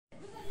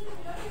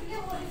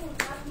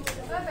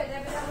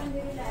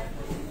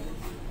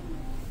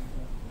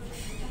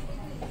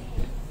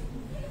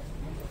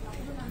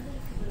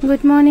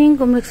Good morning,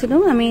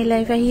 Kumruksudum. Ami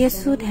live ahi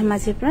asu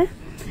Dhemaji pra.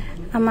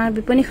 Amar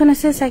biponikhon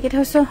ase Sakit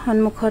House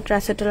Honmukhot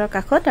Rasotolar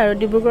Kakhot aru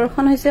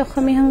Dibrugarhon hoise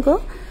Okhomi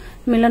Hangor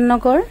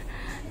Milonnagar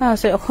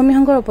Okhomi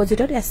Hangor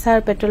opposite SR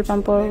petrol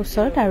pumpor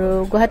usort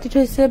aru Guwahatit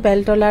hoise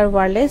Beltolar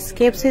Wireless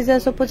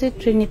KFC's opposite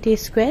Trinity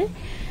Square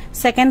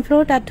second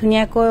floor tat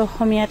dhuniako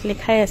Okhomiyat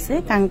likhai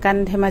ase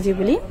Kangkan Dhemaji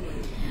buli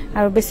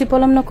aru besi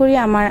polom nokori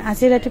amar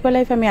আজি ৰাতিপুৱা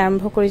life আমি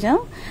আৰম্ভ কৰি যাও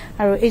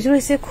আৰু এজোৰ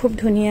হৈছে খুব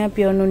ধুনিয়া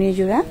পিয়ৰ নুনি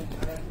জোৰা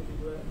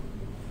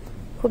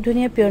খুব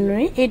ধুনিয়া পিয়ৰ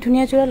নুনি এই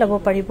ধুনিয়া জোৰা লব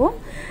পাৰিব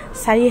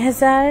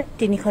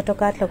 4300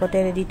 টকাত লগতে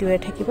ৰেডি টু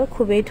ওয়্যাৰ থাকিব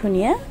খুবেই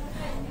ধুনিয়া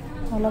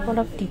অলপ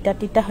অলপ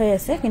তিতা হৈ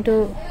আছে কিন্তু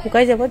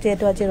শুকাই যাব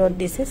যেহেতু আজি ৰদ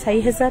দিছে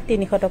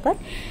 4300 টকাত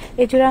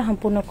এই জোৰা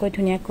সম্পূৰ্ণকৈ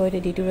ধুনিয়াকৈ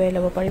ৰেডি টু ওয়্যাৰ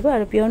লব পাৰিব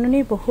আৰু পিয়ৰ নুনি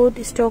বহুত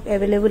ষ্টক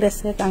अवेलेबल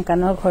আছে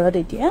কাংকানৰ ঘৰত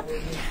এতিয়া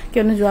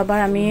কিয়নো যোৱাবাৰ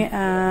আমি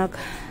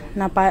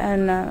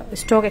না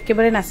স্টক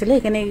একেবাৰে নাছিলে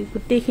এখানে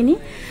গুটেইখিনি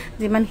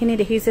যিমানখিনি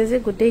দেখিছে যে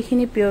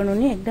গুটেইখিনি পিয়ৰ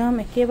নুনি একদম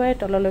একেবাৰে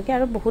তললৈকে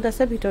আৰু বহুত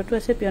আছে ভিতৰটো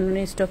আছে পিয়ৰ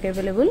নুনি স্টক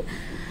अवेलेबल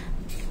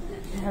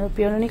আৰু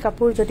পিয়ৰ নুনি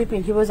কাপোৰ যদি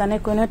পিন্ধিব জানে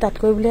কোনে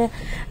তাতকৈ বলে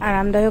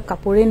আৰামদায়ক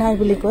কাপোৰেই নাই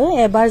বুলি কয়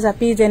এবাৰ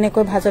জাপি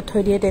যেনেকৈ ভাজত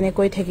থৈ দিয়ে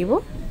তেনেকৈ থাকিব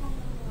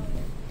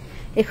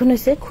এখন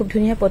হৈছে খুব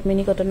ধুনিয়া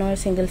পদ্মিনী কটনৰ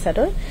সিঙ্গেল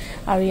চাদৰ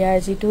আৰু ইয়াৰ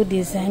যেটো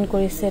ডিজাইন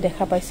কৰিছে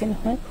দেখা পাইছে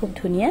নহয় খুব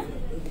ধুনিয়া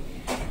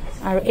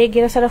আৰু এই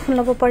গেৰা চাদৰখন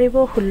লব পাৰিব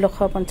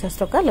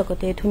 1650 টকা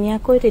লগতে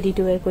ধুনিয়াকৈ ৰেডি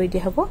টু ওয়্যাৰ কৰি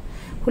দিয়া হ'ব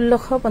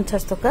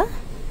 1650 টকা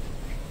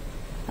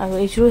আৰু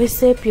এইজোৰ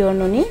হৈছে পিয়ৰ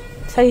নুনি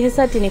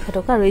 4300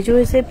 টকা আৰু এইজোৰ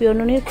হৈছে পিয়ৰ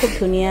নুনিৰ খুব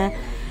ধুনিয়া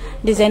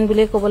ডিজাইন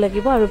বুলি ক'ব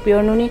লাগিব আৰু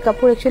পিয়ৰ নুনি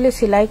কাপোৰ একচুয়ালি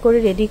সিলাই কৰি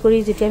ৰেডি কৰি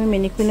যেতিয়া আমি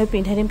মেনিকুইনৰ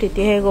পিন্ধাই দিম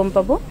তেতিয়াহে গম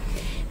পাব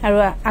আৰু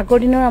আগৰ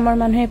দিনৰ আমাৰ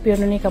মানুহে পিয়ৰ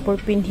নুনি কাপোৰ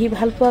পিন্ধি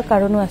ভাল পোৱা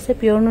কাৰণো আছে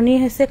পিয়ৰ নুনি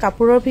হৈছে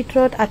কাপোৰৰ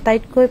ভিতৰত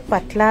আটাইতকৈ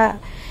পাতলা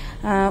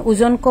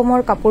ওজন কমৰ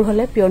কাপোৰ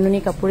হলে পিয়ৰ নুনি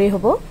কাপোৰেই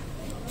হ'ব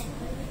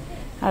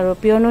আৰু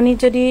পিয়ৰ নুনি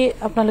যদি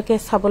আপোনালোকে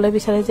চাবলৈ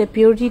বিচাৰে যে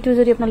পিয়ৰিটিটো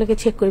যদি আপোনালোকে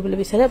চেক কৰিবলৈ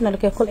বিচাৰে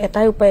আপোনালোকে অকল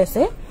এটাই উপায়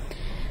আছে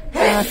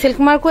সিল্ক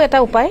মাৰ্কো এটা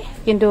উপায়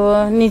কিন্তু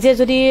নিজে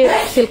যদি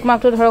সিল্ক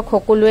মাৰ্কটো ধৰক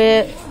সকলোৱে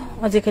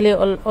আজিকালি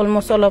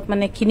অলমোস্ট অলপ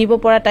মানে কিনিব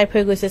পৰা টাইপ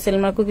হৈ গৈছে সিল্ক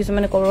মাৰ্কো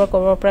কিছুমানে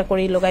কভাৰ পৰা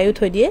কৰি লগাইও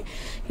থৈ দিয়ে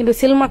কিন্তু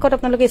সিল্ক মাৰ্কত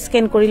আপোনালোকে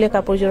স্ক্যান কৰিলে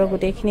কাপোৰজোৰৰ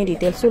গোটেইখিনি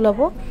ডিটেইলছ ওলাব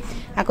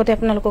আগতে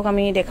আপোনালোকক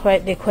আমি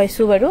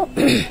দেখুৱাইছো বাৰু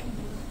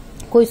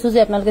কৈছো যে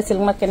আপোনালোকে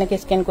সিল্ক মাৰ্ক কেনেকৈ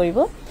স্ক্যান কৰিব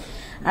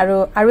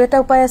আৰু এটা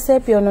উপায় আছে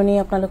পিয়ৰ নুনি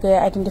আপোনালোকে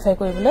আইডেন্টিফাই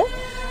কৰিবলৈ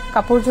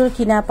কাপোৰজোৰ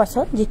কিনা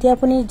পাছত যেতিয়া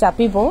আপুনি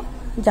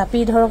জাপি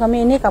ধৰক আমি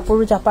এনে কাপোৰ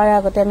জাপাৰ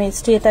আগতে আমি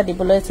ইস্ত্ৰি এটা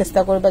দিবলৈ চেষ্টা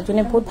কৰিবা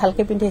জুনে বহুত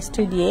ভালকে পিন্ধে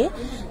ইস্ত্ৰি দিয়ে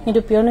কিন্তু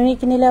পিয়ৰ নুনি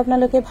কিনিলে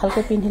আপোনালোকে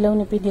ভালকে পিন্ধিলেও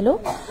নিপিন্ধিলেও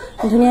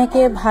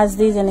ধুনিয়াকে ভাজ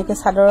দি যেনেকৈ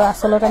চাদৰ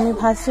আচলত আমি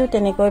ভাজছো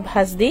তেনেকৈ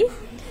ভাজ দি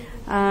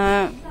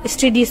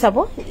ইস্ত্ৰি দি চাব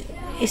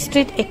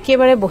স্ট্ৰিট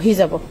একেবাৰে বহি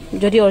যাব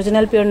যদি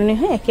অৰিজিনাল পিয়ৰ নুনি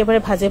হয় একেবাৰে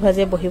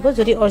ভাজে বহিব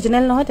যদি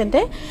অৰিজিনাল নহয়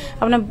তেন্তে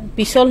আপোনাৰ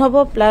বিচল হ'ব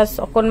প্লাস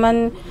অকনমান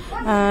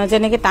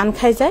যেনেকৈ টান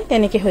খাই যায়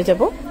তেনেকৈ হৈ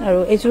যাব আৰু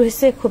এজোৰ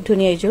হৈছে খুব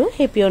ধুনিয়া এজোৰ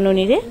সেই পিয়ৰ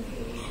নুনিৰে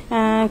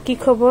কি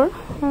খবৰ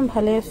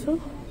ভালে আছো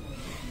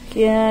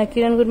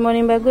কিৰণ গুড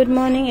মৰ্নিং বা গুড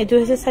মৰ্নিং এজোৰ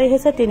হৈছে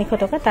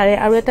 4300 টকা তাৰে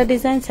আৰু এটা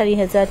ডিজাইন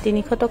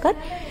 4300 টকাত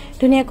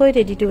ধুনিয়াকৈ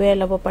ৰেডি টু ওয়্যাৰ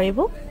লব পাৰিব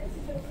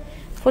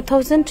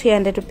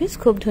 4300 rupees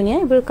খুব ধুনিয়া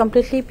এবোৰ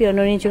কমপ্লিটলি পিয়ৰ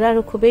নুনি জোৰা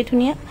আৰু খুবেই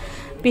ধুনিয়া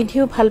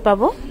পিন্ধিও ভাল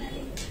পাব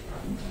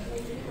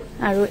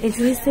আৰু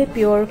এজোৰ হৈছে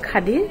পিয়ৰ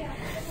খাদী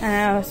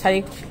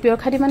পিয়ৰ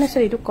খাদী মানে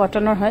এটো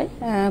কটনৰ হয়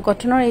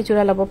কটনৰ এই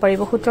জোৰা লব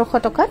পাৰিব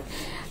 1700 টকাত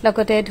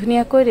লগতে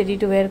ধুনিয়াকৈ ৰেডি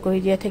টু ওয়্যাৰ কৰি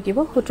দিয়া থাকিব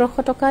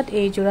 1700 টকাত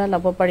এই জোৰা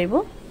লব পাৰিব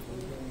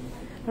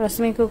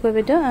ৰশ্মি গগৈ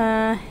বাইদেউ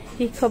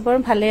কি খবৰ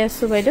ভালে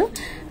আছো বাইদেউ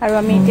আৰু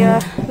আমি এতিয়া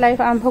লাইভ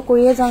আৰম্ভ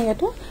কৰিয়ে যাওঁ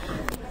ইয়াতো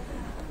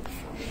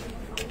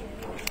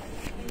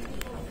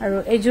আৰু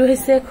এজোৰ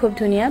হৈছে খুব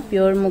ধুনিয়া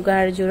পিয়ৰ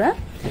মুগাৰ জোৰা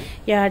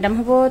ইয়াৰ দাম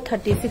হ'ব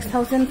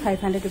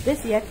 36500 rupees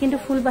ইয়াত কিন্তু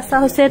ফুল বাছা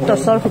হৈছে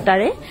টসৰ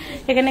হুটাৰে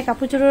এখানে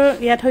কাপোৰজোৰৰ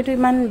ইয়াত হয়তো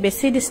ইমান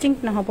বেছি ডিস্টিংক্ট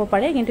নহব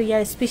পাৰে কিন্তু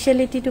ইয়াৰ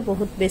স্পেশালিটিটো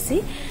বহুত বেছি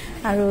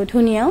আৰু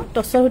ধুনিয়াও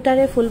টসৰ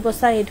হুটাৰে ফুল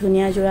বসা এই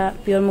ধুনিয়া জোৰা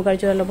পিয়ৰ মুগাৰ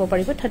জোৰা লব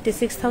পাৰিব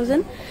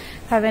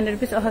 36500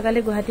 rupees অহাকালি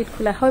গুৱাহাটীত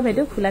খোলা হয়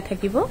বাইদেউ খোলা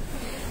থাকিব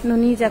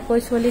নুনি জাকৈ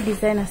ছোৱালী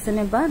ডিজাইন আছে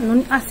নে বা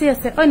নুনি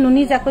আছে ঐ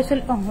নুনি জাকৈ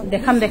ছোৱালী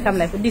দেখাম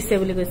লাইভ দিছে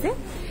বুলি কৈছে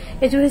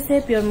এজোৰ হৈছে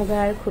পিয়ৰ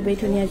মুগাৰ খুবেই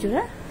ধুনিয়া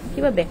জোৰা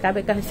কিবা বেকা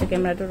হৈছে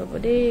কেমেৰাটো ৰব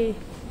দে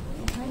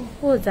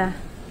ও যা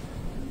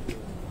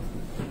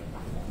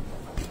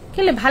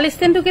কেলে ভাল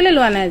ষ্টেণ্ডটো কেলে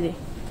লোৱা নাই আজি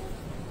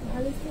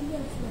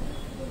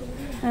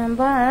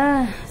বা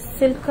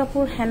সিল্ক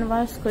কাপোৰ হ্যান্ড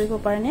ওয়াশ কৰিব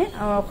পাৰেনে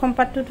অসম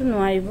পাটটোতো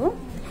নোৱাৰিব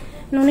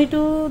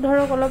নুনিটো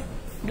ধৰক অলপ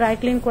ড্ৰাই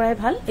ক্লিন কৰাই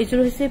ভাল এজোৰ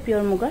হৈছে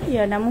পিয়ৰ মুগাৰ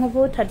ইয়াৰ দাম হ'ব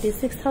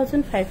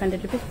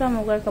 36500 rupees বা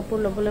মুগাৰ কাপোৰ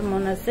লবলৈ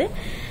মন আছে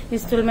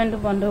ইনষ্টলমেন্ট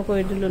বন্ধ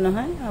কৰি দিলো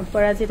নহয়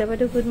পৰাজিতা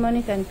বাইদেউ good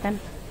morning Kangkan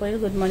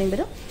good morning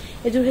বাইদেউ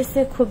এজোৰ হৈছে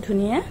খুব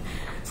ধুনিয়া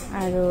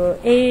আৰু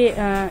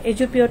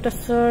এইজোৰ পিয়ৰ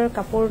টসৰ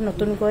কাপোৰ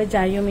নতুনকৈ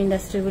জাৰিয়ম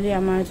ইণ্ডাষ্ট্ৰি বুলি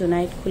আমাৰ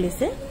জুনাইত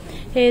খুলিছে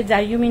সেই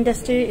জাৰিয়ম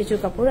ইণ্ডাষ্ট্ৰিৰ এজোৰ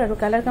কাপোৰ আৰু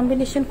কালাৰ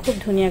কম্বিনেশন খুব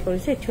ধুনিয়া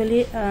কৰিছে একচুয়ালি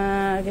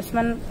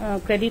কিছুমান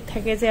ক্ৰেডিট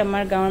থাকে যে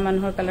আমাৰ গাঁৱৰ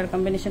মানুহৰ কালাৰ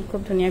কম্বিনেশন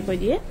খুব ধুনিয়া কৈ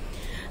দিয়ে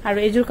আৰু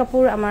এজোৰ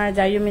কাপোৰ আমাৰ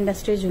জাৰিয়ম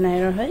ইণ্ডাষ্ট্ৰি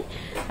জুনাইৰৰ হয়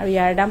আৰু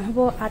ইয়াৰ দাম হ'ব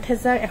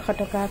 8100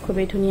 টকা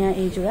খুবেই ধুনীয়া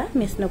এই জোৰা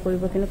মিছ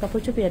নকৰিব কিন্তু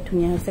কাপোৰটো বিৰাট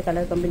ধুনীয়া হৈছে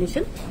কালাৰ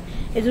কম্বিনেশ্যন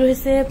এজোৰ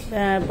হৈছে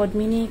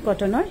পদ্মিনী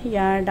কটনৰ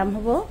ইয়াৰ দাম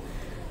হ'ব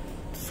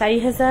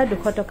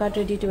 4200 টকা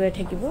ৰেডি টু ৱেৰ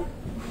থাকিব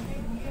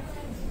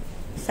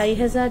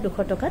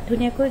 4200 টকা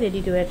ধুনীয়াকৈ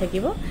ৰেডি টু ৱেৰ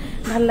থাকিব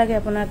ভাল লাগে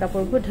আপোনাৰ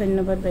কাপোৰবোৰ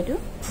ধন্যবাদ বাইদেউ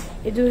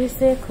এজোৰ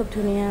হৈছে খুব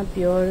ধুনীয়া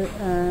পিয়ৰ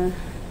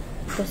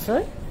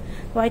টছৰ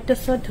হোৱাইট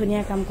টছত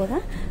ধুনীয়া কাম কৰা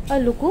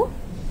আৰু লুকু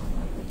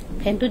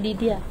ফেনটো দি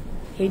দিয়া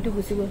সেইটো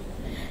গুচি গ'ল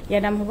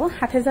ইয়াৰ দাম হ'ব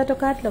 7000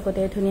 টকাত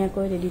লগতে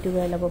ধুনীয়াকৈ ৰেডি টু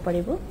ৱেৰ ল'ব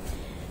পাৰিব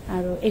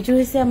আৰু এজোৰ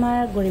হৈছে আমাৰ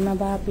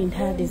গৰিমাবা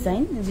পিন্ধা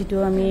ডিজাইন যেটো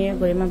আমি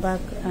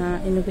গৰিমাবাক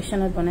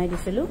ইনোভেশনত বনাই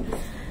দিছিলো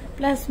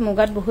প্লাস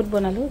মুগাত বহুত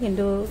বনালো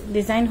কিন্তু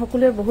ডিজাইন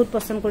সকলোৱে বহুত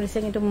পছন্দ কৰিছে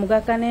কিন্তু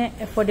মুগাৰ কাৰণে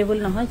এফৰ্ডেবল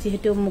নহয়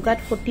যেহেতু মুগাত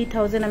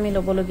 40000 আমি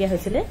ল'বলগীয়া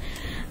হৈছিল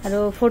আৰু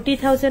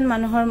 40000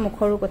 মানুহৰ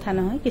মুখৰো কথা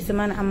নহয়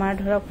কিছুমান আমাৰ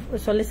ধৰক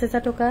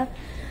 40000 টকা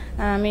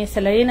আমি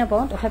স্যালাৰি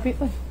নাপাওঁ তথাপি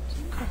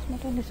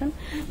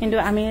কিন্তু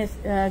আমি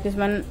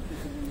কিছুমান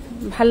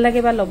ভাল লাগে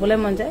বা ল'বলৈ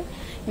মন যায়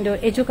কিন্তু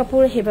এজো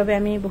কাপোৰ হেবাবে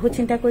আমি বহুত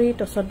চিন্তা কৰি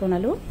টছত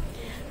বনালো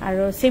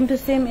আৰু same to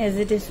same as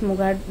it is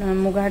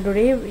মুগাৰ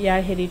দৰে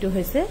ইয়াৰ হেৰিটো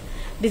হৈছে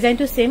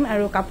ডিজাইনটো সেম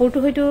আৰু কাপোৰটো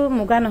হয়তো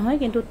মুগা নহয়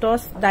কিন্তু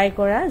টছ ডাই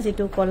কৰা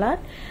যেটো কলাত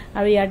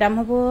আৰু ইয়াৰ দাম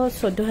হ'ব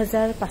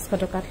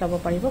 14500 টকাত ল'ব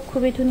পাৰিব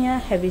খুবেই ধুনীয়া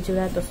হেভি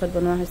জোৰা টছত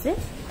বনোৱা হৈছে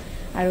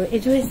আৰু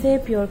এজো হৈছে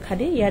পিয়ৰ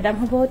খাদি ইয়াৰ দাম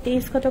হ'ব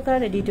 2300 টকা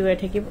ৰেডি টু ৱেৰ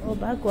থাকিব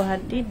বা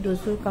গুৱাহাটীত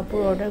দুজোৰ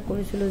কাপোৰ অৰ্ডাৰ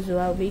কৰিছিলো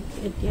যোৱা উইক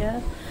এতিয়া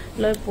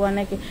লৈ পোৱা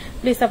নাই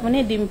প্লিজ আপুনি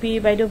ডিম্পি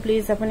বাইদেউ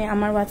প্লিজ আপুনি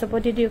আমাৰ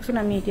WhatsAppত দিয়কচোন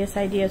আমি এতিয়া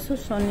চাই দি আছো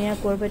সোনিয়া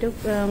কোৰ বাইদেউ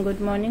গুড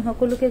মৰ্নিং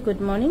সকলোকে গুড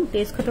মৰ্নিং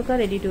 2300 টকা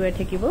ৰেডি টু ৱেৰ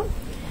থাকিব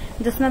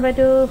জসনা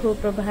বাইদেউ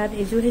সুপ্ৰভাত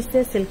এজো হৈছে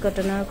সিল্ক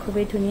কটনৰ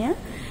খুবেই ধুনীয়া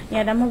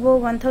ইয়াৰ দাম হ'ব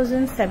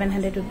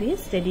 1700 rupees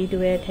ৰেডি টু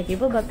ৱেৰ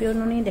থাকিব বা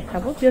পিয়নুনি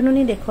দেখাব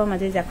পিয়নুনি দেখুৱা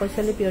মাজে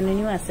জাকৈছলি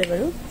পিয়নুনিও আছে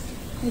বাৰু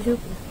এজো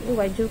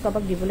হোৱাইট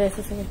কাবাক দিবলৈ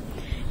আছে চাগে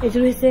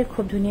এজোৰ হৈছে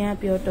খুব ধুনীয়া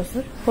পিয়ৰ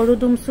টছৰ সৰু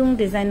দুমচুং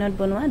ডিজাইনত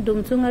বনোৱা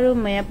দুমচুং আৰু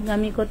মেপ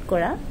গামিকত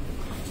কৰা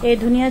এই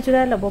ধুনীয়া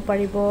জোৰা ল'ব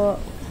পাৰিব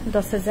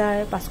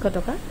 10500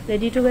 টকা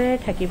ৰেডি টু ৱেৰ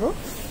থাকিব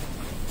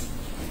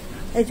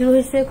এজোৰ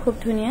হৈছে খুব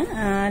ধুনীয়া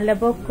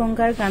লবক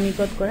গংগাৰ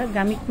গামিকত কৰা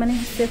গামিক মানে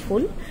হৈছে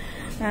ফুল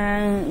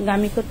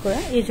গামিকত কৰা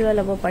এই জোৰা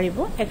ল'ব পাৰিব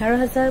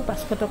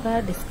 11500 টকা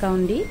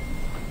ডিসকাউন্ট দি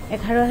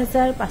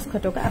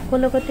 11500 টকা আকৌ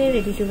লগতে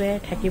ৰেডি টু ৱেৰ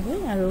থাকিব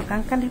আৰু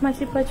কাংকান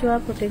ধেমাজিৰ পৰা যোৱা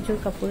প্ৰত্যেকযোৰ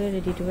কাপোৰে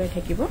ৰেডি টু ৱেৰ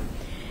থাকিব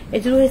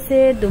এজোৰ হৈছে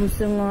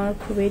দুমচুঙৰ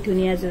খুবেই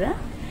ধুনীয়া জোৰা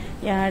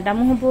ইয়াৰ দাম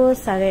হ'ব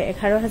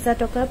 11500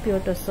 টকা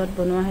পিয়ৰ টছত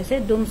বনোৱা হৈছে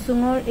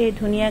দুমচুঙৰ এই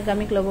ধুনীয়া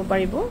গামিক ল'ব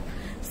পাৰিব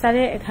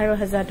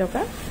 11500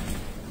 টকা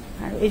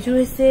আৰু এজোৰ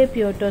হৈছে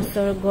পিয়ৰ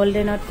টছৰ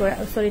গোল্ডেনত কৰা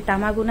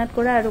তামাগুনাত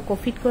কৰা আৰু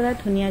কফিত কৰা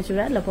ধুনীয়া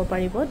জোৰা ল'ব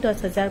পাৰিব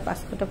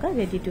 10500 টকা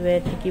ৰেডি টু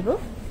ৱেৰ থাকিব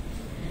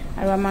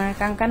আৰু আমাৰ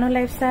কাংকানৰ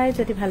লাইফ চাই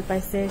যদি ভাল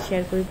পাইছে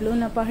শেয়াৰ কৰিবলৈ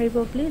নাপাহৰিব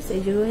প্লিজ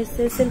এজোৰ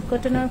হৈছে সিল্ক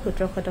কটনৰ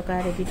 1700 টকা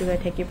ৰেডি টু ৱেৰ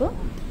থাকিব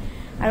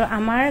আৰু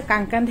আমাৰ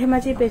কাংকান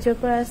ধেমাজি পেজৰ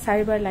পৰা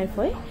 4বাৰ লাইভ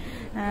হয়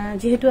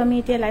যেহেতু আমি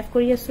এতিয়া লাইভ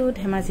কৰি আছো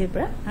ধেমাজিৰ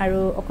পৰা আৰু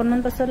অকনমান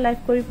পাছত লাইভ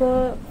কৰিব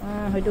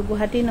হয়তো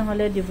গুৱাহাটী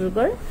নহলে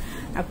ডিব্ৰুগড়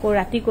আকৌ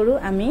ৰাতি কৰো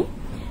আমি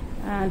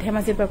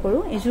ধেমাজিৰ পৰা কৰো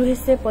এজোৰ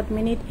হৈছে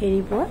পদ্মিনীত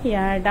এৰিব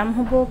ইয়াৰ দাম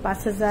হ'ব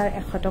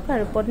 5100 টকা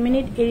আৰু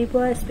পদ্মিনীত এৰিব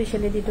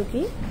স্পেশালিটিটো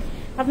কি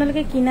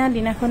আপোনালোকে কিনা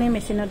দিনাখনে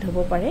মেচিনত ধুব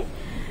পাৰে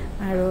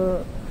আৰু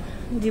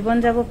জীবন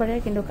যাব পাৰে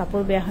কিন্তু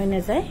কাপোৰ বেয়া হৈ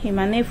নাযায়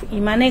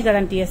ইমানে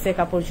গ্যাৰান্টি আছে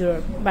কাপোৰজোৰৰ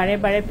বাৰে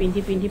বাৰে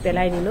পিন্ধি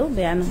পেলাই দিলো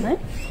বেয়া নহয়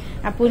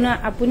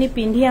আপুনি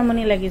পিন্ধি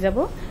আমনি লাগি যাব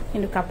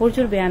কিন্তু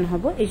কাপোৰজোৰ বেয়া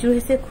নহব এজোৰ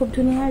হৈছে খুব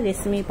ধুনীয়া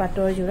ৰেশমি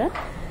পাটৰ জোৰা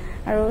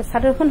আৰু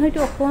সাদৰখন হয়তো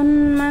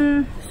অকনমান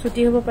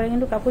ছুটি হ'ব পাৰে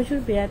কিন্তু কাপোৰজোৰ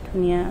বিৰাট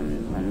ধুনীয়া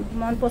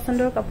মন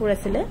পছন্দৰ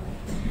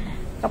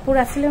কাপোৰ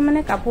আছিলে মানে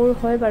কাপোৰ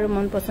হয় বাৰু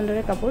মন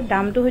পছন্দৰে কাপোৰ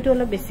দামটো হয়তো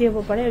অলপ বেছি হ'ব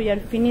পাৰে ইয়াৰ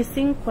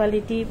ফিনিশিং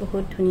কোৱালিটি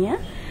বহুত ধুনীয়া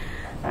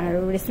আৰু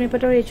ৰেশমি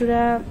পাটৰ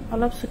এজোৰা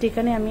অলপ ছুটি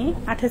কাৰণে আমি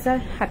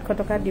 8700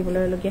 টকা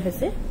দিবলৈ লগীয়া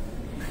হৈছে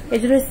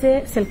এজোৰ হৈছে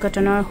সিল্ক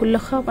কটনৰ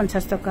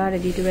 1650 টকা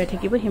ৰেডি টু ৱেৰ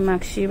থাকিব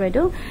হিমাক্ষী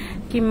বাইদেউ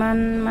কিমান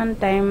মান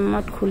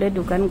টাইমত খুলে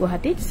দোকান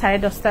গুৱাহাটীত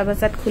 10:30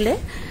 বজাত খুলে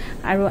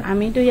আৰু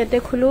আমিতো ইয়াতে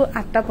খুলো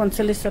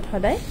 8:45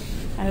 সদায়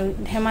আৰু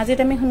ধেমাজিত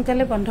আমি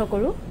সোনকালে বন্ধ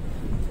কৰো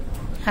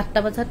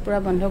 7 বজাত পুৰা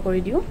বন্ধ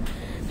কৰি দিও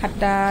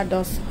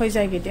 7:10 হৈ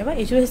যায় কেতিয়াবা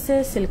এজোৰ হৈছে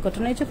সিল্ক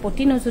কটনৰ এজোৰ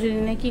পটি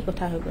নজুৰিলে নে কি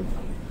কথা হৈ গ'ল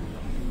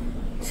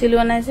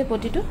সিলোৱা নাই যে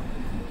পটিটো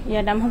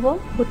ইয়াৰ দাম হ'ব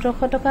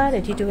 1700 টকা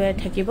ৰেডি টু ৱেৰ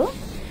থাকিব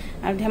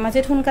আৰু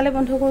ধেমাজিত সোনকালে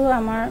বন্ধ কৰো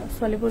আমাৰ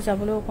ছোৱালীবোৰ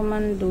যাবলৈ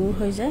অকমান দূৰ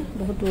হৈ যায়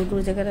বহুত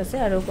দূৰ জেগাত আছে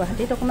আৰু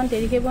গুৱাহাটীত অকমান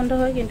দেৰিকে বন্ধ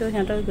হয় কিন্তু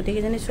সিহঁতৰ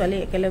গোটেইকেইজনী ছোৱালী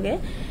একেলগে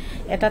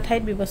এটা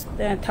ঠাইত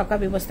থকা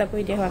ব্যৱস্থা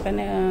কৰি দিয়া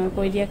কাৰণে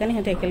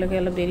সিহঁতে একেলগে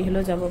অলপ দেৰি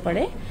হলেও যাব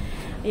পাৰে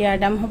ইয়াৰ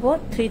দাম হ'ব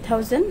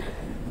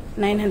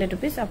 3900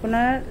 rupees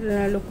আপোনাৰ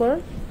লোকৰ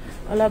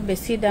অলপ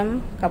বেছি দাম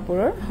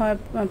কাপোৰৰ হয়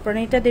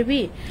প্ৰণিতা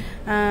দেৱী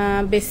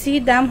বেছি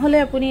দাম হলে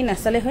আপুনি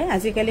নাচালে হয়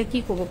আজিকালি কি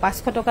ক'ব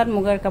 500 টকাত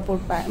মুগাৰ কাপোৰ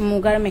পায়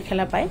মুগাৰ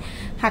মেখেলা পায়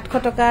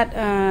 700 টকাত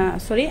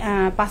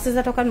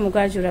 5000 টকাত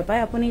মুগাৰ জোৰা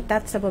পায় আপুনি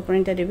তাত চাব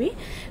প্ৰণিতা দেৱী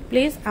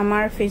প্লিজ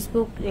আমাৰ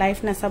ফেসবুক লাইভ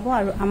নাচাব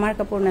আৰু আমাৰ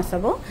কাপোৰ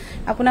নাচাব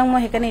আপোনাক মই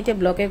হেকানে এতিয়া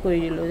ব্লকে কৰি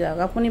দিলো যাওক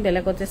আপুনি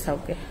বেলেগতে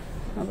চাওকে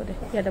হ'ব দে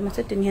ইয়াৰ দাম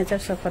আছে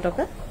 3600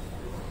 টকা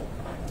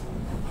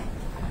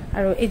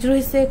আৰু এইযোৰ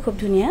হৈছে খুব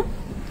ধুনীয়া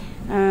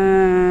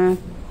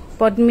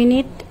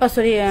পদ্মিনীত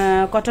সৰি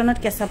কটনত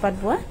কেঁচা পাট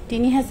বোৱা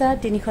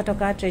 3300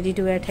 টকাত ৰেডি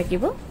টু ওয়্যাৰ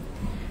থাকিব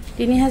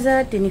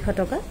 3300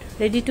 টকাত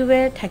ৰেডি টু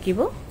ওয়্যাৰ থাকিব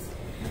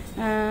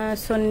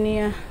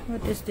সোনিয়া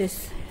what is this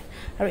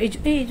আৰু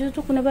এইযোৰটো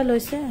কোনোবা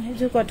লৈছে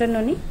এইযোৰ cotton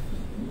Noni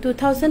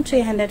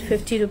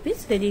 2350 rupees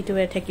ready to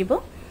where থাকিব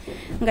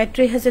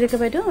গায়ত্ৰী হাজৰিকা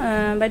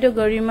বাইদেউ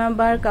গৰিমা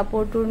বাৰ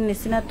কাপোৰটোৰ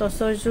নিচিনা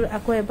টছৰযোৰ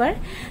আকৌ এবাৰ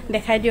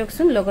দেখাই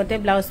দিয়কচোন লগতে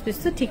ব্লাউজ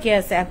পিছটো ঠিকে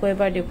আছে আকৌ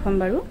এবাৰ দেখুৱাম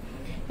বাৰু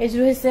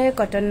এইযোৰ হৈছে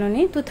cotton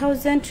Noni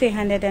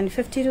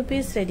 2350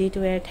 rupees ready to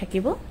where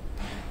থাকিব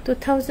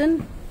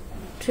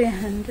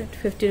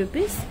 2350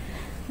 rupees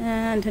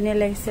ধুনীয়া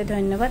লাগিছে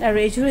ধন্যবাদ আৰু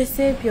এইযোৰ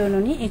হৈছে পিয়ৰ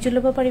ননি এইযোৰ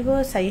ল'ব পাৰিব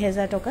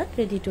 4000 টকাত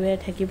ৰেডি টু ওয়্যাৰ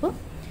থাকিব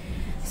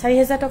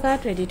 4000 টকাত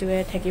ৰেডি টু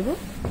ওয়্যাৰ থাকিব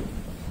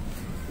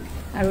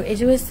আৰু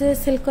এইযোৰ হৈছে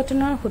সিল্ক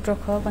কটনৰ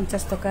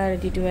 1750 টকা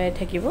ৰেডি টু ওয়্যাৰ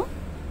থাকিব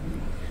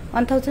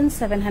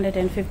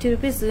 1750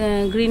 rupees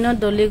গ্ৰীনত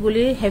দলি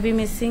গুলি হেভি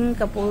মিক্সিং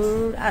কাপোৰ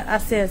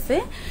আছে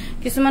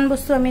কিছুমান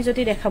বস্তু আমি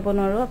যদি দেখাব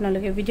নোৱাৰো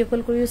আপোনালোকে ভিডিও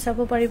কল কৰিও চাব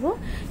পাৰিব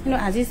কিন্তু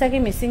আজি সাগে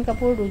মিক্সিং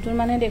কাপোৰ দুজোৰ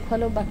মানে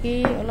দেখালো বাকি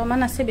অলমান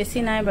আছে বেছি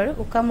নাই বাৰু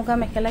উকা মুকা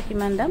মেখেলা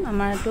কিমান দাম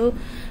আমাৰটো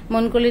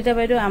মনকলিতা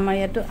বাইদেউ আমাৰ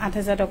ইয়াতো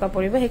 8000 টকা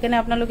পৰিব সেইকাৰণে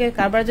আপোনালোকে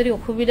কাৰবাৰ যদি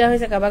অসুবিধা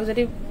হৈছে কাবাক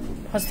যদি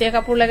হস্তীয়া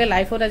কাপোৰ লাগে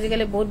লাইফত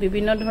আজিকালি বহুত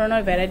বিভিন্ন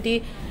ধৰণৰ ভ্যাৰাইটি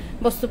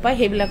বস্তু পায়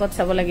হেবিলাকত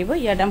চাব লাগিব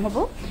ইয়াৰ দাম হ'ব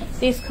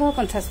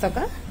 2350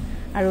 টকা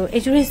আৰু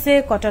এইযোৰ হৈছে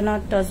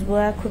কটনত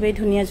টছবোৱা খুবেই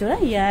ধুনীয়া জোৰা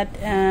ইয়াত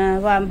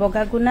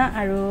বগা গুণা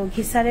আৰু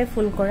ঘিছাৰে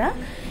ফুল কৰা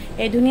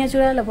এই ধুনীয়া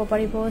জোৰা ল'ব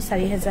পাৰিব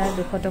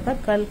 4200 টকাত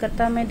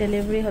কলকাতা মে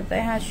ডেলিভাৰী होता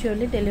है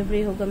श्योरली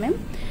ডেলিভাৰী होगा मैम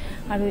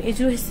আৰু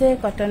এইযোৰ হৈছে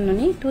cotton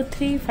Noni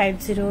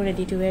 2350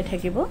 ready to where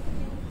থাকিব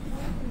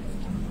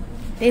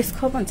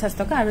 2350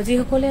 টকা আৰু যি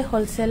সকলে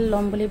হোলসেল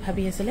লম বুলি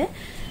ভাবি আছিল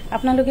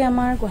আপোনালোকে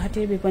আমাৰ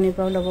গুৱাহাটীৰ বিপণীৰ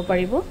পৰা ল'ব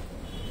পাৰিব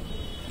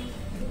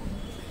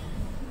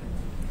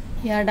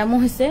ইয়াৰ দাম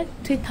হৈছে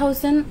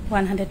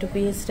 3100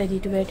 rupees ৰেডি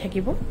টু ওয়্যাৰ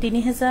থাকিব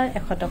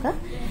 3100 টকা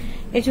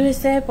এইযোৰ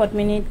হৈছে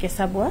পদ্মিনীত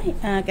কেঁচা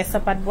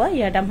পাট বোৱা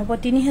ইয়াৰ দাম হ'ব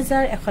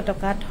 3100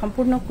 টকাত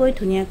সম্পূৰ্ণকৈ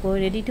ধুনীয়াকৈ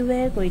ৰেডি টু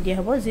ওয়্যাৰ কৰি দিয়া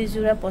হ'ব যি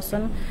জোৰা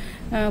পছন্দ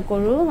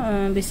কৰো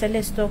বিশালে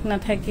ষ্টক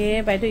নাথাকে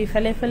বাইদেউ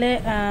ইফালে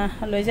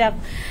লৈ যাওক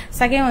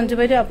সাগে অঞ্জু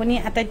বাইদেউ আপুনি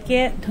আটাইতকে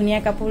ধুনীয়া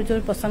কাপোৰযোৰ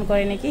পছন্দ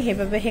কৰে নেকি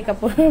হেবাবে হে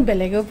কাপোৰ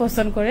বেলেগেও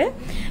পছন্দ কৰে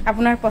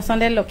আপোনাৰ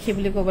পছন্দে লক্ষী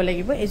বুলি ক'ব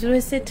লাগিব এইযোৰ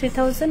হৈছে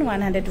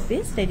 3100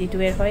 rupees ৰেডি টু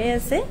ওয়্যাৰ হৈ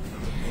আছে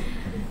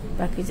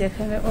বাকি যে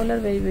all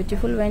are very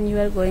beautiful when you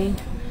are going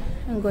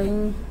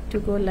to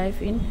go live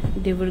in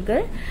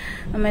Dibrugarh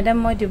madam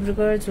মই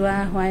ডিব্ৰুগড় যোৱা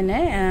হোৱা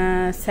নাই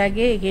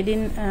সাগে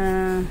এদিন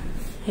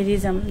হেৰি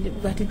যাম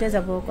গুৱাহাটীতে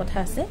যাব কথা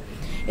আছে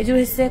এইযোৰ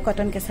হৈছে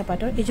কটন কেঁচা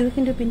পাটৰ এইযোৰ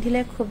কিন্তু পিন্ধিলে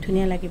খুব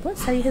ধুনীয়া লাগিব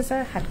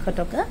 4700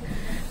 টকা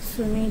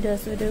সুমি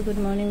দাস গুড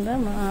মৰ্নিং বা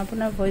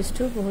আপোনাৰ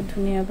ভয়েসটো বহুত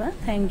ধুনীয়া বা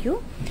থ্যাংক ইউ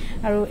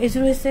আৰু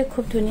এইযোৰ হৈছে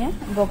খুব ধুনীয়া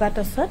বগা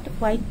টছত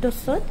হোৱাইট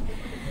টছত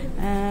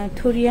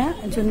থুৰিয়া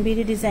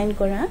জুনবিৰি ডিজাইন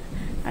কৰা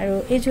আৰু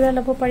এই জোৰা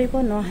ল'ব পাৰিব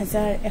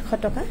 9100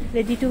 টকা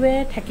ৰেডি টু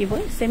ওয়্যাৰ থাকিব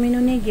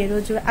সেমিননি গেৰো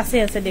জোৰা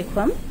আছে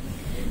দেখুৱাম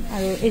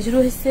আৰু এইযোৰ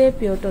হৈছে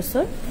পিয়ৰ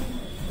টছৰ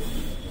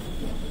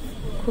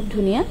খুব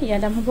ধুনীয়া ইয়াৰ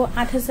দাম হ'ব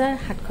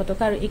 8700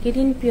 টকা আৰু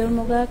একেদিন পিয়ৰ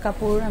মুগা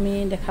কাপোৰ আমি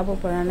দেখাব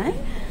পৰা নাই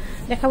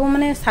দেখাব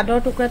মানে সাদৰ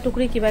টুকুৰা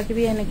টুকুৰি কিবা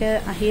কিবি এনেকে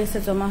আহি আছে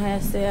জমা হৈ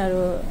আছে আৰু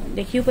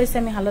দেখিও পাইছে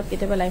আমি হালত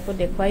কেতিয়াবা লাইফত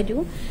দেখুৱাই দিও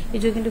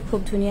এইযোৰ কিন্তু খুব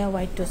ধুনীয়া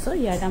হোৱাইট টছৰ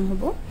ইয়াৰ দাম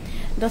হ'ব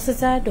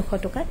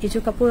 10200 টকা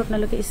এইযোৰ কাপোৰ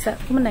আপোনালোকে ইচ্ছা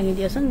কিমান দাঙি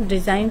দিয়াচোন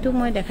ডিজাইনটো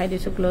মই দেখাই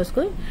দিছো ক্লোজ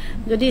কৰি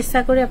যদি ইচ্ছা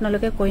কৰে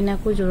আপোনালোকে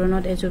কইনাকো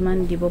জোৰণত এজোৰমান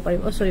দিব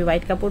পাৰিব সৰি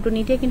হোৱাইট কাপোৰটো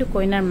নিদিয়ে কিন্তু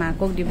কইনাৰ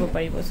মাকক দিব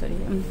পাৰিব সৰি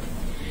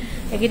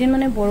একেদিন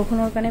মানে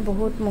বৰখুনৰ কাৰণে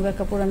বহুত মুগা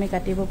কাপোৰ আমি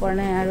কাটিব পৰা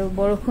নাই আৰু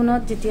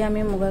বৰখুনত যেতিয়া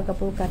আমি মুগা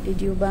কাপোৰ কাটি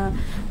দিও বা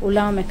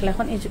উলাও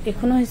মেখলাখন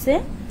এখনো হৈছে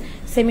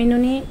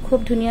সেমিননি খুব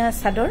ধুনীয়া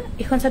সাদৰ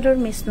এখন সাদৰ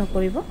মিস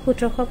নকৰিব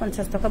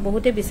 1750 টকা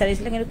বহুতে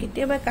বিচাৰিছিল কিন্তু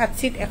কেতিয়াবা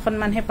কাটছিট এখন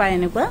মানহে পায়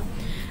এনেকুৱা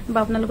বা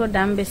আপোনালোকৰ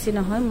দাম বেছি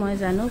নহয় মই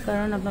জানো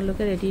কাৰণ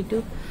আপোনালোকে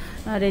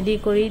ৰেডি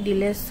কৰি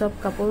দিলে সব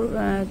কাপোৰ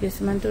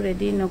কিছুমানটো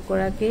ৰেডি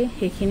নকৰাকে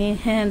হেখিনি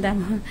দাম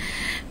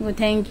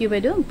থ্যাংক ইউ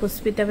বাইদেউ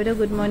পুষ্পিতা বাইদেউ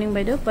গুড মৰ্নিং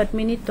বাইদেউ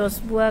পদ্মিনী টছ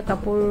বুৱা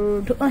কাপোৰ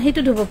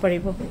হেতু ধুব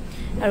পাৰিব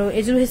আৰু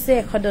এযোৰ হৈছে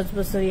 110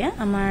 বছৰীয়া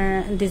আমাৰ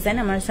ডিজাইন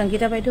আমাৰ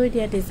সংগীতা বাইদেউ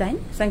দিয়া ডিজাইন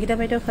সংগীতা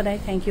বাইদেউ সদায়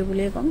থ্যাংক ইউ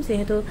বুলি কম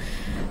যেহেতু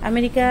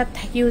আমেৰিকা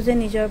থাকিও যে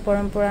নিজৰ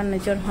পৰম্পৰা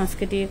নিজৰ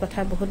সংস্কৃতিৰ কথা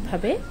বহুত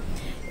ভাবে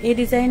এই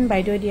ডিজাইন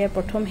বাইদেউ দিয়া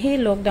প্ৰথম হে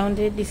লকডাউন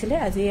ডে দিছিলে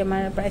আজি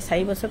আমাৰ প্ৰায়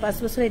 4 বছৰ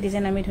 5 বছৰ এই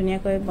ডিজাইন আমি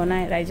ধুনীয়াকৈ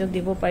বনাই ৰাইজক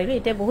দিব পাৰিলো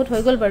এটা বহুত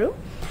হৈ গল বাৰু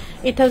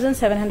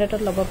 8700 ত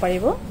ল'ব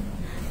পাৰিব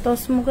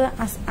টছ মুগা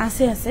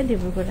আছে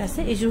ডিব্ৰুগড় আছে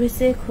এইযোৰ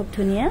হৈছে খুব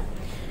ধুনীয়া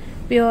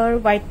পিয়ৰ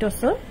হোৱাইট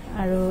টছৰ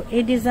আৰু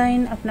এই ডিজাইন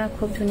আপোনাৰ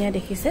খুব ধুনীয়া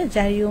দেখিছে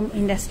জাৰিউম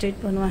ইণ্ডাষ্ট্ৰিত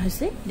বনোৱা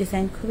হৈছে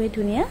ডিজাইন খুবেই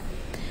ধুনীয়া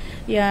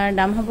ইয়াৰ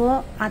দাম হ'ব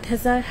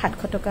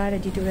 8700 টকা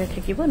ৰেডি টু ওয়্যাৰ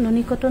থাকিব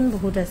নুনি কটন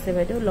বহুত আছে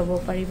বাইদেউ ল'ব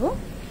পাৰিব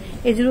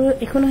এযোৰ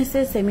এখন হৈছে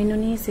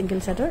সেমিনুনি সিঙ্গেল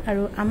চাদৰ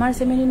আৰু আমাৰ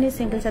সেমিনুনি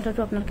সিঙ্গেল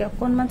চাদৰটো আপোনালোকে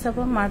অকনমান চাব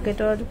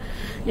মাৰ্কেটৰ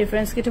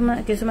ডিফাৰেন্স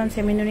কিছুমান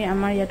সেমিনুনি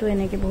আমাৰ ইয়াতো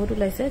এনেকে বহুত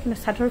ওলাইছে কিন্তু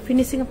চাদৰ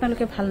ফিনিশিং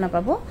আপোনালোকে ভাল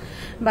নাপাব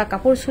বা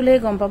কাপোৰ চুলে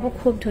গম পাব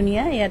খুব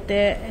ধুনিয়া ইয়াতে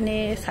এনে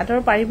চাদৰ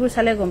পাৰিবোৰ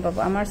চালে গম পাব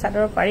আমাৰ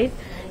চাদৰ পাৰিত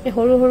এই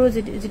সৰু সৰু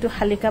যেটো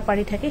হালিকা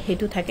পাৰি থাকে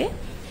হেতু থাকে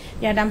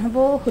ইয়াৰ দাম হ'ব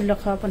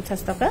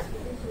 1650 টকা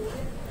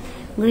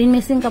গ্ৰীন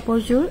মেচিং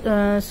কাপোৰযোৰ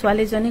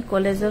সোৱালীজনী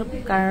কলেজৰ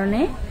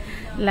কাৰণে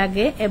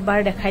লাগে এবাৰ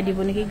দেখাই দিব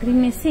নেকি গ্ৰীন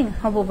মেচিং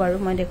হ'ব বাৰু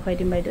মই দেখাই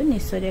দিম বাইদেউ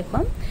নিশ্চয়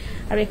দেখুৱাম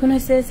আৰু এখন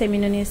হৈছে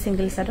সেমিনুনি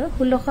সিঙ্গেল চাদৰ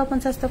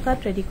 1650 টকাত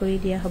ৰেডি কৰি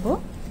দিয়া হ'ব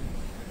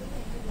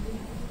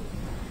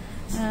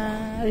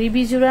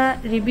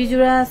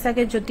ৰিবিজুৰা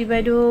সাকে জ্যোতি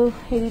বাইদেউ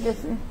হেৰিত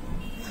আছে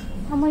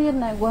আমাৰ ইয়াত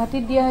নাই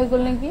গুৱাহাটীত দিয়া হৈ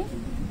গল নেকি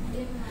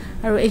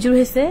আৰু এযোৰ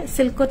হৈছে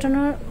সিল্ক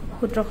কটনৰ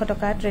 1700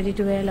 টকাত ৰেডি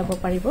টু ওয়্যাৰ ল'ব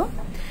পাৰিব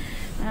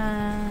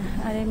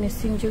আৰে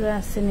মেচিং জোৰা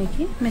আছে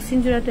নেকি মেচিং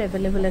জোৰাটো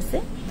এভেইলেবল আছে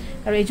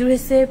আৰু এযোৰ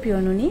হৈছে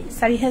পিয়নুনি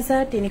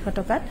 4300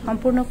 টকাত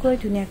সম্পূৰ্ণকৈ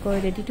ধুনিয়াকৈ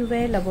ৰেডি টু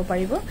ওয়্যাৰ ল'ব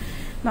পাৰিব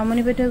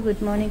মামনি বাইদেউ good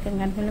morning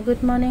Kangkan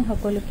good morning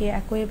সকলোকে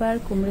আকৌ এবাৰ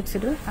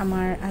কুমৰিকছিলো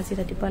আমাৰ আজি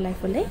ৰাতিপুৱা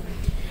লাইফলৈ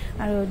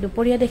আৰু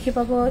দুপৰীয়া দেখি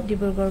পাব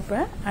ডিব্ৰুগড়ৰ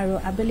পৰা আৰু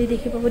আবেলি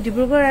দেখি পাব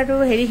ডিব্ৰুগড় আৰু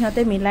হেৰি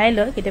হতে মিলাই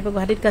লয় কেতিয়াবা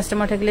গুৱাহাটীত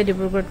কাস্টমাৰ থাকিলে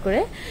ডিব্ৰুগড়ত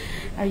কৰে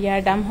আৰু ইয়াৰ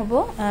দাম হ'ব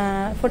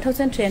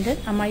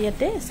 4300 আমাৰ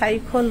ইয়াতে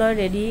 400 লয়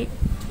ৰেডি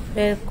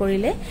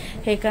কৰিলে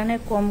সেই কাৰণে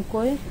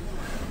কমকৈ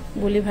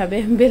বুলি ভাবে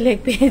বেলেগ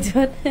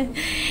পেজত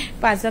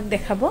পাজক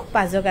দেখাব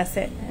পাজক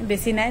আছে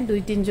বেছি নাই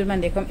 2-3 জোৰ মান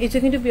দেখম এইটো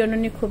কিন্তু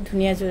পিয়নুনি খুব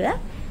ধুনিয়া জোৰা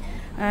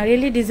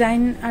ৰিয়েলি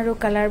ডিজাইন আৰু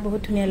কালাৰ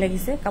বহুত ধুনিয়া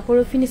লাগিছে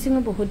কাপোৰৰ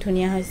ফিনিশিংও বহুত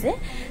ধুনিয়া হৈছে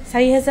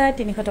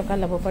 4300 টকা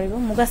ল'ব পাৰিব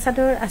মুগা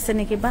চাদৰ আছে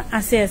নেকি বা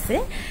আছে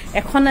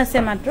এখন আছে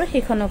মাত্ৰ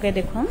সেইখনকে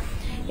দেখম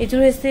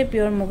এযোৰ হৈছে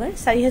পিয়ৰ মুগাৰ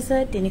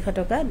 4300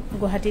 টকা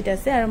গুৱাহাটীত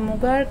আছে আৰু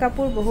মুগাৰ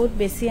কাপোৰ বহুত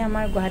বেছি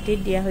আমাৰ গুৱাহাটীত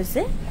দিয়া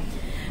হৈছে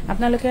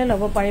আপোনালোকে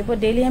ল'ব পাৰিব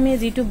ডেইলি আমি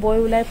যেটো বয়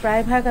উলাই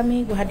প্ৰায় ভাগ আমি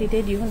গুৱাহাটীতে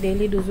দিও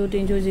ডেইলি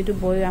 2-3 যেটো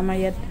বয় আমাৰ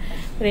ইয়াত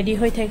ৰেডি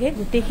হৈ থাকে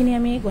গুটেখিনি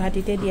আমি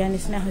গুৱাহাটীতে দিয়া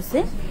নিচিনা হৈছে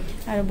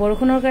আৰু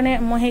বৰখনৰ কাৰণে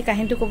মই সেই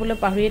কাহিনীটো কবলৈ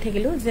পাহৰিয়ে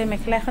থাকিলো যে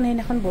মেখলাখন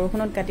হেনেখন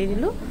বৰখনত কাটি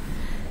দিলো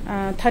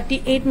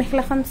 38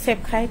 মেখলাখন সেপ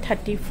খাই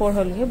 34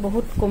 হলগে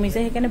বহুত কমি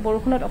যায় সেইকাৰণে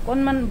বৰখনত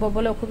অকনমান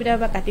ববলৈ অসুবিধা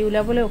বা কাটি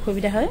উলাবলৈ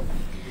অসুবিধা হয়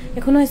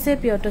এখন হৈছে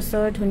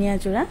পিয়টছৰ ধুনিয়া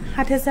জোৰা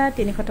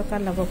 7300 টকা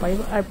ল'ব পাৰিব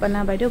অৰ্পণা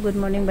বাইদেউ গুড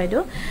মৰ্নিং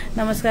বাইদেউ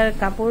নমস্কাৰ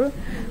কাপোৰ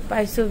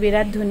পাইছো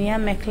বিৰাট ধুনিয়া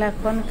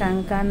মেখলাখন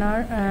কাংকানৰ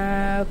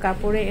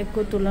কাপোৰে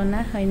একো তুলনা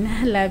হয় না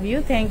love you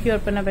thank U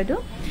Arpana বাইদেউ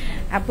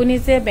আপুনি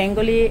যে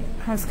বেংগলী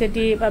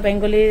সংস্কৃতি বা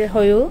বেংগলীৰ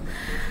হয়ও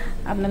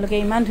আপোনালোকে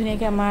ইমান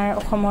ধুনিয়াকৈ আমাৰ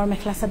অসমৰ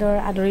মেখলা চাদৰ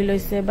আদৰি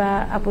লৈছে বা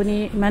আপুনি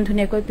ইমান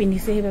ধুনিয়াকৈ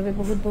পিন্ধিছে সেইবাবে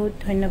বহুত বহুত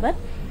ধন্যবাদ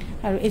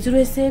আৰু এযোৰ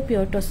হৈছে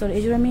পিয়ৰ টছৰ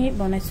এযোৰ আমি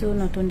বনাইছো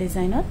নতুন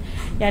ডিজাইনত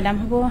ইয়াৰ দাম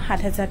হ'ব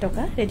 7000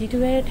 টকা ৰেডি টু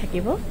ওয়্যাৰ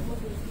থাকিব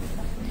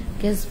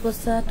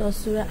কেছপছা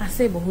টছura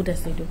আছে বহুত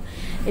আছে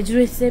এযোৰ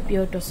হৈছে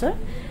পিয়ৰ টছৰ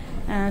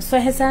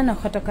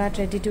 6900 টকা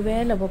ৰেডি টু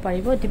ওয়্যাৰ ল'ব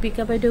পাৰিব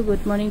দীপিকা বাইদেউ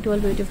good morning to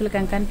all beautiful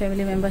Kangkan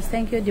family মেম্বাৰ্স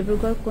thank U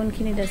Dibrugarh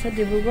কোনখিনিত আছে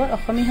ডিব্ৰুগড়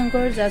অসমী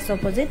সংঘৰ জাষ্ট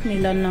অপোজিট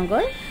মিলন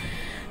নগৰ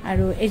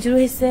আৰু এযোৰ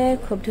হৈছে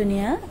খুব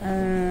ধুনিয়া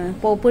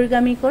পপুৰ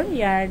গামিকৰ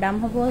ইয়াৰ দাম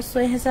হ'ব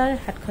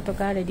 6700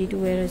 টকা ৰেডি টু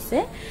ওয়্যাৰ হৈছে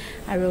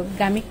আৰু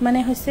গামিক মানে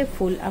হৈছে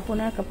ফুল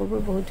আপোনাৰ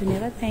কাপোৰবোৰ বহুত ধুনিয়া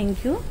থ্যাংক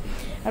ইউ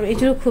আৰু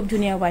এযোৰ খুব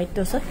ধুনিয়া হোৱাইট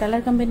টছত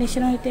কালাৰ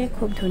কম্বিনেশনৰ হতে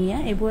খুব ধুনিয়া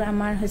এবোৰ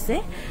আমাৰ হৈছে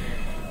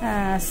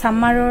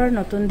সামাৰৰ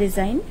নতুন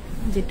ডিজাইন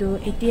যেটো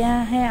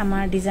এতিয়াহে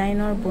আমাৰ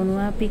ডিজাইনৰ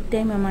বনোৱা পিক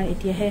টাইম আমাৰ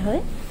এতিয়াহে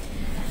হয়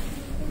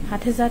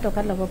 7000 টকা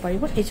ল'ব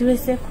পাৰিব এযোৰ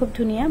হৈছে খুব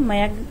ধুনিয়া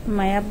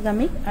মায়াব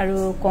গামিক আৰু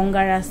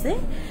কংগাৰ আছে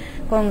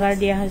কংগাৰ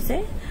দিয়া হৈছে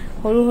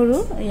সৰু সৰু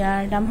ইয়াৰ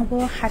দাম হ'ব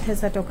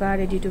 7000 টকা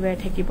ৰেডি টু ওয়্যাৰ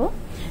থাকিব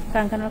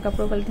কাংকানৰ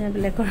কাপোৰ কোৱালিটি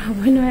বেলেগৰ হ'ব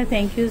নহয়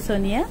থ্যাংক ইউ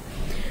সোনিয়া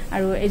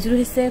আৰু এযোৰ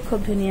হৈছে খুব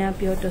ধুনিয়া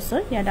পিয়ৰ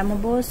টছৰ ইয়াৰ দাম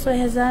হ'ব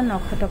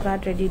 6900 টকা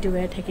ৰেডি টু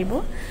ওয়্যাৰ থাকিব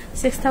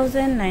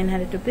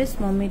 6900 रुपीस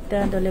মমিতা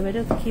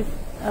দলেবাইদেউ keep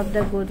up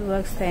the good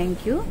ওয়াৰ্কস thank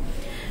U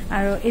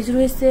আৰু এযোৰ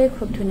হৈছে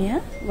খুব ধুনিয়া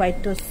হোৱাইট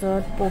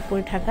টছত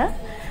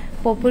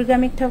পপুৰ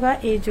গামিক থকা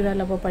এই জোৰা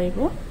ল'ব পাৰিব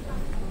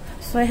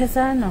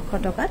 6900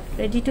 টকাত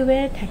ৰেডি টু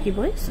ওয়্যাৰ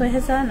থাকিবই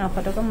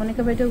 6900 টকা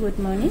মনিকা বাইদেউ গুড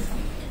মৰ্নিং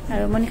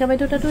আৰু মনিকা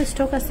বাইদেউ তাতো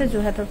ষ্টক আছে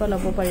জোহাটৰ পৰা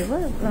ল'ব পাৰিব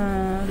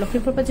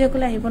লখিমপুৰ পৰা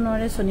যিসকলে আহিব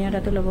নোৱাৰে সোনিয়া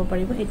তাতো ল'ব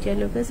পাৰিব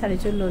এতিয়ালৈকে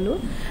 4 জোৰ ললো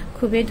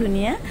খুবেই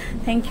ধুনিয়া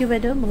থ্যাংক ইউ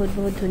বাইদেউ বহুত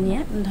বহুত ধুনিয়া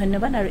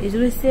ধন্যবাদ আৰু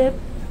এযোৰ হৈছে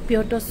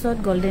পিয়ৰ টছত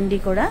গোল্ডেন ডি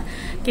কৰা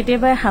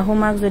কেতিয়াবা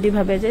হাহুমাক যদি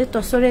ভাবে যে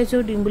টছৰে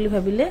এযোৰ দিম বুলি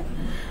ভাবিলে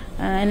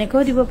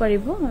এনেকৈ দিব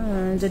পাৰিব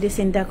যদি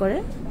চিন্তা কৰে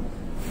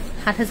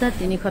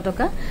 7300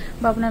 টকা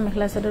বা আপোনাৰ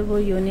মেখলা চাদৰবোৰ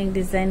ইউনিক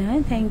ডিজাইন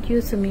হয় থ্যাংক ইউ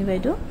সুমি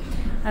বাইদেউ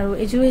আৰু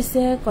এযোৰ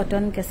হৈছে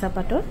কটন কেঁচা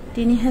পাটৰ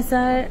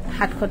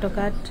 3700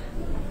 টকাত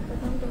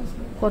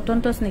কটন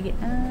টছ নেকি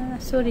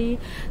সৰি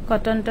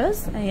কটন টছ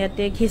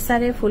ইয়াতে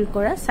ঘিছাৰে ফুল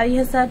কৰা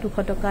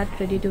 4200 টকাত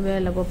ৰেডি টু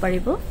ওয়্যাৰ ল'ব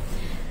পাৰিব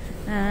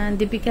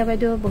দীপিকা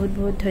বাইদেউ বহুত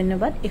বহুত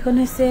ধন্যবাদ এখন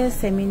হৈছে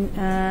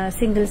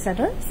সিঙ্গেল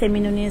চাদৰ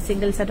সেমিনুনি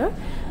সিঙ্গেল চাদৰ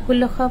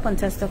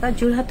 1650 টকা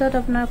জুৰহাটত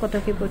আপোনাৰ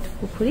কটকী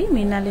পুখুৰী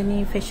মিনালিনী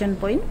ফেশন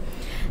পইণ্ট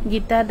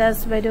গীতা দাস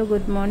বাইদেউ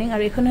গুড মৰ্নিং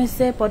আৰু এখন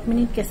হৈছে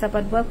পদ্মিনীত কেঁচা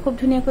পাত বোৱা খুব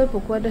ধুনিয়াকৈ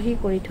পকুৱা দহি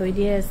কৰি থৈ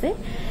দিয়া আছে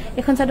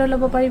এখন চাদৰ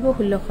ল'ব পাৰিব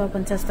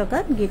 1650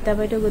 টকাত গীতা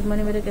বাইদেউ গুড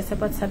মৰ্নিং বাইদেউ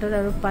কেঁচাপাত চাদৰ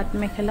আৰু পাট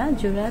মেখেলা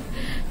জোৰাত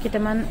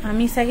কেইটামান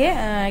আমি চাগে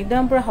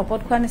একদম পুৰা হপত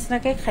খোৱা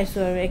নিচিনাকে খাইছো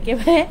আৰু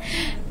একেবাৰে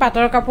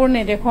পাটৰ কাপোৰ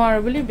নেদেখো আৰু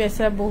বুলি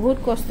বেচা বহুত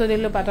কষ্ট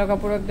দিলো পাটৰ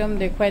কাপোৰ একদম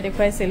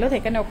দেখুৱাইছিলো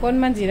সেইকাৰণে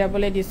অকনমান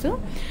জিৰাবলৈ দিছো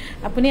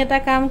আপুনি এটা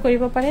কাম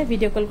কৰিব পাৰে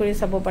ভিডিঅ' কল কৰি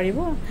চাব পাৰিব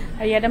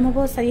আৰু ইয়াৰ দাম হ'ব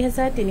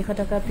 4300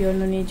 টকা পিয়ৰ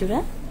নুনি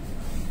জোৰা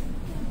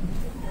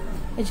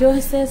এজো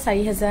হৈছে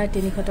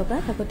 4300 টকা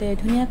আগতে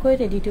ধুনিয়াকৈ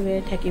ৰেডি টু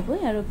ওয়্যাৰ থাকিব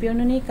আৰু পিয়ৰ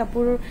নুনি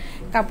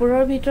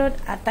কাপোৰৰ ভিতৰত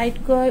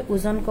আটাইতকৈ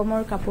ওজন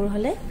কমৰ কাপোৰ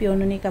হলে পিয়ৰ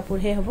নুনি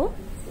কাপোৰহে হ'ব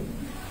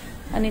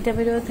অনিতা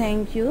বাইদেউ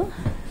থ্যাংক ইউ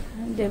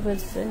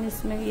দেৱজন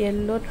ইসমে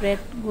ইয়েলো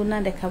ৰেড গুনা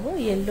দেখাব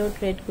ইয়েলো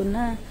ৰেড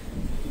গুনা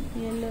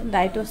ইয়েলো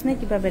ডাইটস নে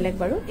কিবা বেলেগ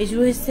বাৰু এজো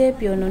হৈছে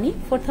পিয়ৰ নুনি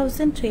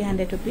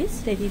 4300 रुपीस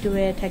ৰেডি টু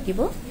ওয়্যাৰ থাকিব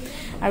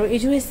আৰু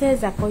এজো হৈছে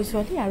জাকৈ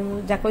ছোৱালী আৰু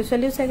জাকৈ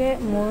ছোৱালীও চাগে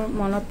মোৰ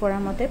মনত পৰা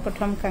মতে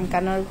প্ৰথম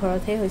কাংকানৰ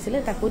ঘৰতহে হৈছিল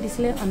তাকো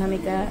দিছিলে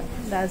অনামিকা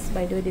দাস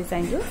বাইদেউ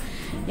ডিজাইনটো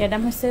ইয়াৰ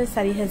দাম হৈছে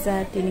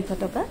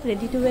 4300 টকা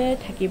ৰেডি টু ওয়্যাৰ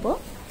থাকিব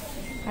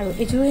আৰু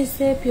এজো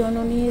হৈছে পিয়ৰ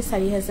নুনি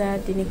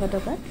 4300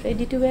 টকা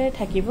ৰেডি টু ওয়্যাৰ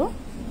থাকিব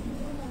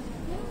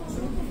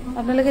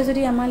আপোনালোকে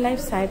যদি আমাৰ লাইভ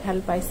চাই ভাল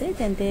পাইছে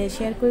তেন্তে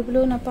শেয়াৰ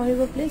কৰিবলৈও নাপাহৰিব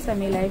প্লিজ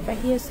আমি লাইভ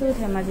আহি আছো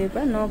ধেমাজিৰ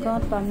পৰা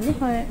নগাঁৱত পামনি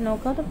হয়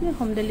নগাঁৱত আপুনি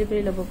হোম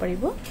ডেলিভাৰী ল'ব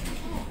পাৰিব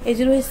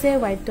এজোৰ হৈছে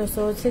হোৱাইট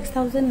টছৰ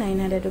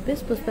 6900 रुपीस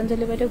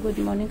পুষ্পাঞ্জলি বাইদেউ গুড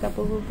মৰ্নিং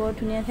কাপোৰবোৰ বৰ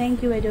ধুনীয়া থ্যাংক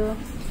ইউ বাইদেউ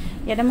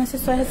ইয়াৰ দাম আছে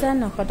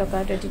 6900 টকা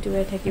ৰেডি টু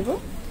ওয়্যাৰ থাকিব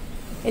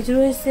এজোৰ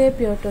হৈছে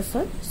পিয়ৰ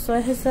টছৰ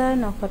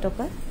 6900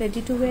 টকা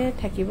ৰেডি টু ওয়্যাৰ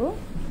থাকিব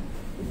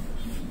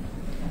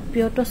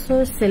পিয়ৰ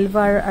টছৰ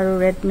সিলভাৰ আৰু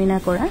ৰেড মিনা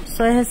কৰা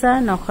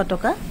 6900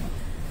 টকা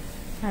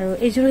আৰু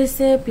এজোৰ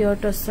হৈছে পিয়ৰ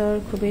টছৰ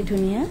খুবেই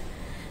ধুনীয়া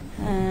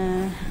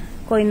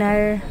কইনাৰ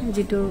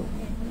যেটো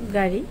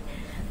গাড়ী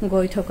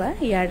গৈ থকা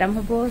ইয়াৰ দাম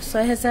হ'ব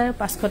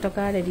 6500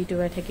 টকা ৰেডি টু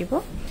ওয়্যাৰ থাকিব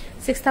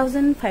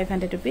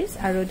 6500 रुपीस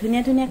আৰু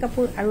ধুনীয়া ধুনীয়া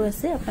কাপোৰ আৰু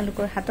আছে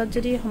আপোনালোকৰ হাতত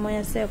যদি সময়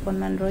আছে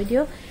অকনমান ৰৈ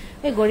দিও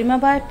এই গৰিমা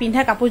বা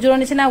পিন্ধা কাপোৰজোৰৰ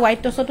নিচিনা হোৱাইট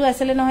টছটো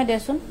আছিলে নহয়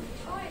দেচোন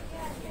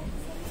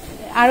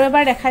আৰু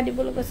এবাৰ দেখাই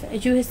দিবলৈ কৈছে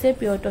এজো হৈছে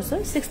পিয়ৰ টছৰ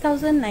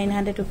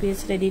 6900 रुपीस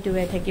ৰেডি টু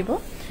ওয়্যাৰ থাকিব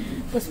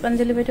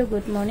পুষ্পাঞ্জলি বাইদেউ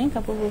গুড মৰ্নিং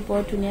কাপোৰবোৰ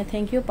বৰ ধুনীয়া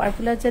থ্যাংক ইউ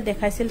পাৰ্পুলাৰ যে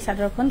দেখাইছিল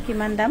চাদৰখন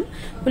কিমান দাম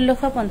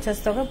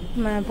 1650 টকা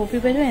পপি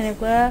বাইদেউ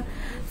এনেকুৱা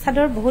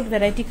চাদৰ বহুত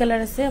ভেৰাইটি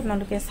কালাৰ আছে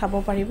আপোনালোকে চাব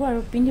পাৰিব আৰু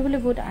পিন্ধিবলৈ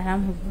বহুত আৰাম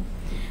হ'ব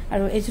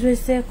আৰু এজোৰ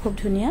হৈছে খুব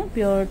ধুনীয়া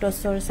পিয়ৰ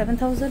টছৰ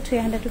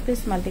 7300 रुपीस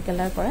মাল্টি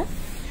কালাৰ কৰা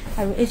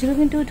আৰু এজোৰ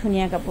কিন্তু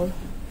ধুনীয়া কাপোৰ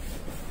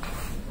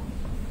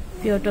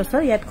পিয়ৰ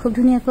টছৰ ইয়াত খুব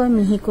ধুনীয়াকৈ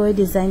মিহিকৈ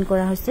ডিজাইন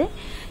কৰা হৈছে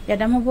ইয়াৰ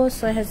দাম হ'ব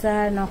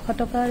 6900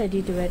 টকা ৰেডি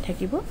টু ওয়্যাৰ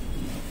থাকিব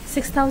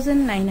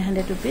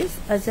 6900 रुपीस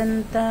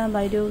অজন্তা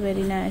বাইদেউ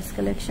very nice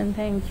collection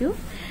thank U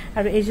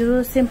আৰু এজোৰ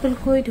সিম্পল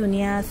কৈ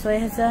ধুনীয়া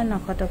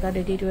 6900 টকা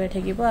ৰেডি টু ওয়্যাৰ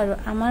থাকিব আৰু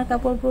আমাৰ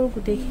কাপোৰবোৰ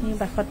গুটেখিনি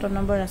 72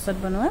 নম্বৰ ৰাছত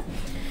বনোৱা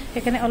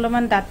এখানে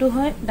অলপমান দাঁতু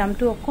হয়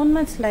দামটো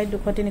অকনমান স্লাইড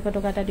 200-300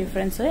 টকা এটা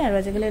ডিফাৰেন্স হয় আৰু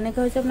আজিকালি এনেকা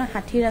হৈছে আপোনাৰ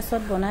 60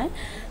 ৰাছত বনায়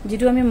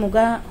যেটো আমি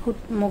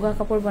মুগা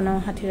কাপোৰ বনাও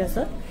 60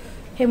 ৰাছত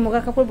সেই মুগা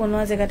কাপোৰ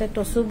বনোৱা জায়গাতে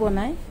টসু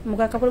বনায়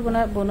মুগা কাপোৰ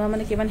বনোৱা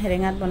মানে কিমান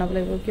হেৰেঙাত বনাব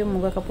লাগিব কিয়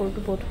মুগা কাপোৰটো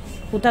বহুত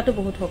হুতাটো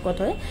বহুত হকত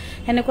হয়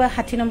হেনেকুৱা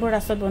 60 নম্বৰ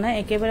ৰাছত বনায়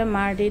একেবাৰে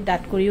মাৰ দি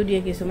দাঁত কৰিও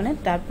দিয়ে কিছু মানে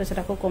তাৰ পিছত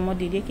আকৌ কমত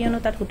দি দিয়ে কিয়নো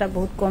তাত হুতা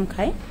বহুত কম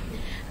খায়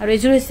আৰু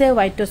এজোৰ হৈছে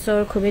হোৱাইট টছৰ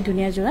খুবেই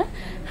ধুনীয়া জোৰা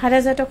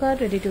 7000 টকা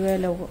ৰেডি টু ওয়্যাৰ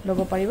ল'ব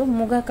পাৰিব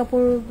মুগা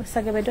কাপোৰ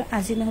সাগে বাইদেউ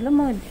আজি নহলে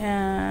মই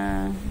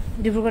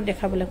ডিব্ৰুগড়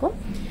দেখাবলৈ কম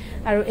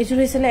আৰু এজোৰ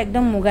হৈছিল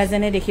একদম মুগা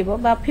যেনে দেখিব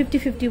বা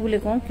 50-50 বুলি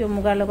কওঁ কিয়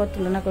মুগাৰ লগত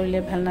তুলনা কৰিলে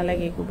ভাল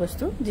নালাগে একো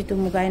বস্তু যেটো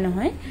মুগাই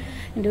নহয়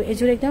কিন্তু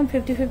এজোৰ একদম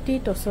 50-50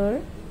 টছৰ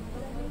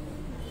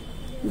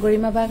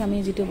গৰিমা বাগ আমি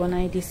যেটো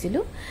বনাই দিছিলো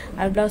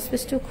আৰু ব্লাউজ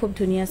পিসটো খুব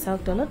ধুনীয়া চাওক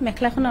তলত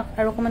মেখলাখন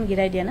আৰু অকমান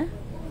গিৰাই দিয়া না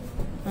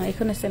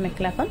এখন আছে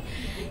মেখলাখন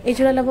এই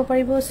জোৰা ল'ব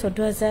পাৰিব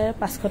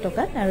 14500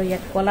 টকা আৰু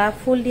ইয়াত কলা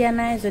ফুল দিয়া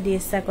নাই যদি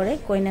ইচ্ছা কৰে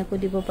কইনাকো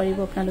দিব পাৰিব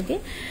আপোনালোকে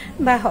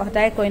বা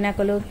হতাই কইনা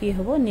কলেও কি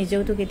হ'ব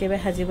নিজেওটো কেতিয়াবা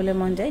হাজিবলৈ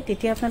মন যায়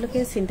তেতিয়া আপোনালোকে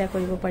চিন্তা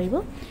কৰিব পাৰিব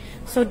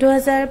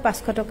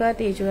 14500 টকাত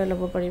এই জোৰা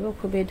ল'ব পাৰিব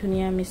খুবেই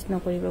ধুনীয়া মিছ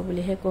নকৰিব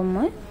বুলিহে কম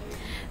মই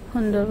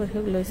সুন্দৰ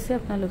হৈ লৈছে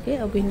আপোনালোকে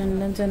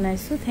অভিনন্দন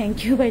জনাইছো থ্যাংক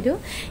ইউ বাইদেউ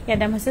ইয়াৰ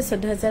দাম আছে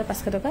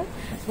 14500 টকা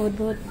বহুত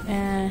বহুত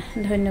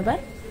ধন্যবাদ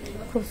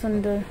খুব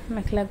সুন্দৰ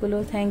মেখলাগুলো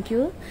থ্যাংক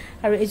ইউ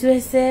আৰু এজো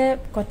হৈছে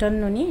কটন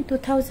নুনি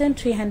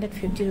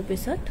 2350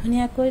 रुपीसত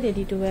ধুনীয়াকৈ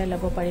ৰেডি টু ওয়্যাৰ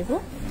ল'ব পাৰিব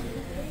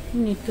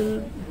নিতুল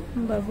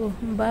বাবু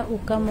বা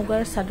উকা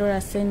মুগাৰ চাদৰ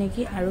আছে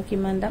নেকি আৰু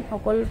কিমান দাম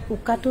অকল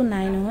উকাটো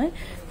নাই নহয়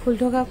ফুল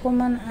থকা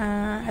কমান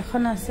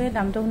এখন আছে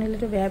দামটো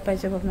শুনিলেতো বেয়া পাই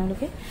যাব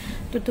আপোনালোকে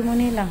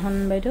তুতুমনি লাহন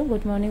বাইদেউ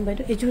গুড মৰ্নিং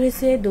বাইদেউ এজো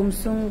হৈছে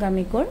দুমসুং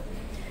গামিকৰ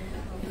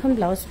এখন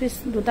ব্লাউজ পিস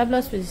দুটা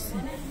ব্লাউজ পিস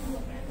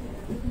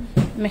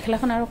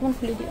মেখলাখন আৰু অকমান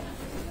খুলি দিয়া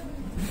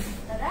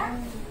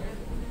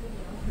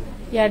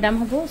ইয়াৰ দাম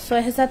হ'ব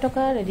 6000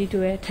 টকা ৰেডি টু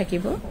ওয়্যাৰ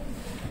থাকিব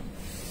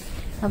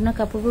আপোনাৰ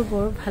কাপোৰবোৰ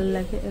বৰ ভাল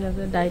লাগে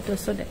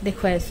ডাইটছ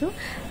দেখুৱাই আছো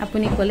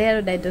আপুনি কলে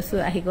আৰু ডাইটছ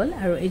আহি গল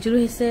আৰু এজোৰ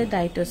হৈছে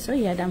ডাইটছ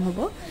ইয়াৰ দাম হ'ব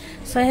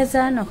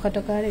 6900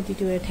 টকা ৰেডি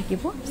টু ওয়্যাৰ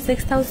থাকিব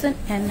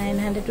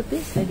 6900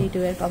 रुपीस ৰেডি টু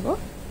ওয়্যাৰ পাব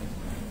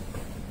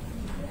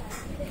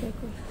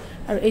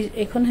আৰু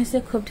এইখন হৈছে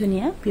খুব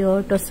ধুনিয়া পিওৰ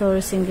টসৰ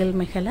সিঙ্গেল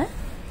মেখেলা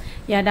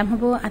ইয়াৰ দাম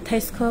হ'ব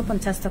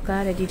 2850 টকা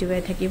ৰেডি টু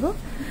ওয়্যাৰ থাকিব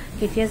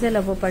কেতিয়া যে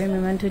লব পাৰিম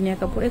ইমান ধুনিয়া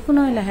কাপোৰ একো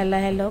নহয় লাহে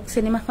লাহে লওক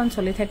সিনেমাখন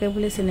চলি থাকে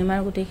বুলি সিনেমাৰ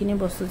গোটেইখিনি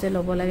বস্তু যে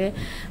লব লাগে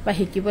বা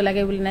শিকিব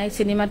লাগে বুলি নাই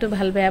সিনেমাটো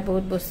ভাল বেয়া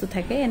বহুত বস্তু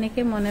থাকে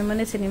এনেকে মনে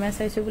মনে সিনেমা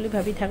চাইছো বুলি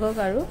ভাবি থাকক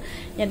আৰু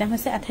ইয়াৰ দাম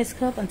হৈছে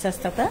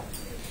 2850 টকা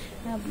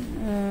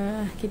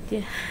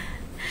কেতিয়া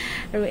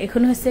আৰু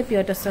এখন হৈছে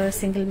পিওৰ টসৰ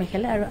সিঙ্গেল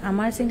মেখেলা আৰু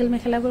আমাৰ সিঙ্গেল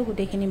মেখেলাবোৰ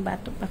গোটেইখিনি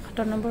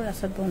 72 নম্বৰ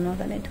ৰাছত বনোৱা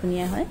কাৰণে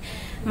ধুনিয়া হয়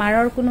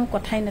মাৰৰ কোনো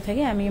কথাই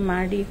নাথাকে আমি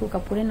মাৰ দি একো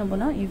কাপোৰে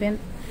নবনাও ইভেন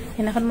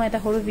হেনাখন মই এটা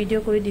সৰু ভিডিও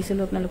কৰি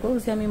দিছিলো আপোনালোকক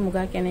যে আমি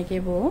মুগা কেনেকে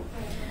বও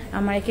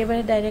আমাৰ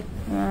একেবাৰে ডাইৰেক্ট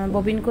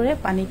ববিন কৰে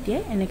পানী দিয়ে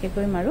এনেকে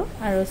কৰি মাৰো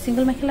আৰু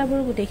সিঙ্গেল মেখেলাবোৰ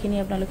গোটেইখিনি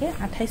আপোনালোকে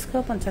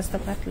 2850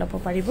 টকাত লব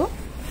পাৰিব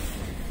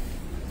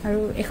আৰু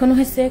এখন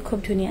হৈছে খুব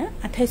ধুনিয়া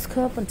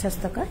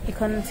 2850 টকা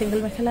এখন সিঙ্গেল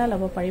মেখেলা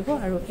লব পাৰিব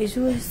আৰু এজু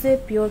হৈছে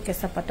পিওৰ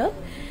কেঁচা পাটত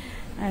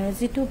আৰু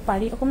যেটো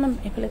পাৰি অকমান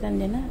এফালে টান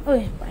দেনা ঐ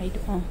পাৰিটো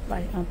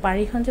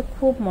পাৰিখন যে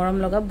খুব মৰম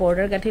লগা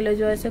বৰ্ডাৰ গাঠি লৈ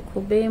যোৱা আছে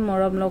খুবেই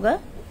মৰম লগা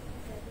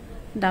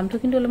দামটো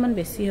কিন্তু অলপমান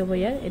বেছি হ'ব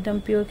ইয়াৰ একদম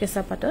পিওৰ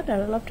কেঁচা পাটত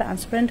আৰু অলপ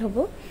ট্ৰান্সপাৰেন্ট হ'ব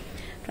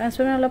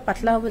ট্ৰান্সপাৰেন্ট অলপ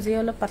পাতলা হ'ব যে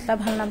অলপ পাতলা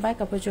ভাল নাপায়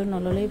কাপোৰযোৰ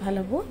নললেই ভাল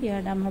হ'ব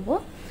ইয়াৰ দাম হ'ব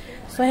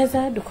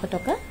 6200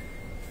 টকা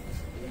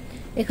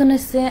এখন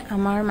হৈছে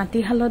আমাৰ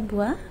মাটিহালত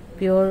বোৱা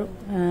পিওৰ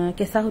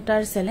কেঁচা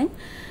সূতাৰ চেলেং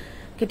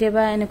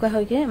কেতিয়াবা এনেকুৱা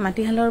হয় কি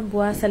মাটিহালৰ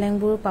বোৱা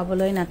চেলেংবোৰ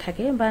পাবলৈ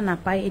নাথাকে বা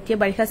নাপায় এতিয়া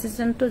বাৰিষা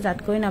সিজনটো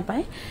জাতকৈ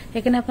নাপায়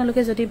সেইকাৰণে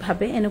আপোনালোকে যদি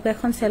ভাবে এনেকুৱা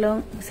এখন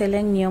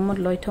চেলেং নিয়মত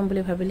লৈ থম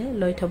বুলি ভাবিলে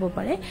লৈ থব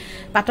পাৰে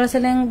পাটৰ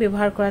চেলেং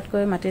ব্যৱহাৰ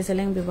কৰাতকৈ মাটিৰ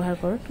চেলেং ব্যৱহাৰ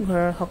কৰক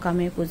ঘৰৰ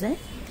হকামে পূজায়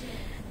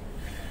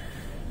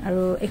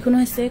আৰু এখন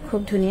হৈছে খুব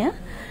ধুনিয়া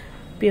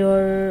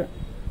পিওৰ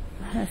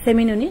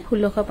সেমিনুনি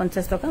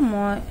 1650 টকা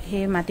মই হে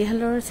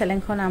মাটিহালৰ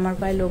চেলেংখন আমাৰ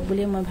পাই লোক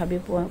বুলি মই ভাবি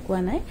কোৱা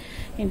নাই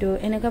কিন্তু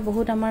এনেকা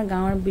বহুত আমাৰ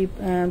গাঁৱৰ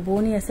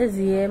বনি আছে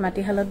যিয়ে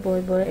মাটিহালত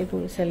বয়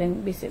এইবোৰ চেলেং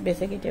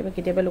বেছে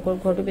কেতিয়াবা লোকৰ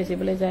ঘৰটো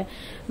বেচিবলৈ যায়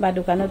বা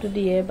দোকানতো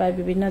দিয়ে বা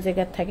বিভিন্ন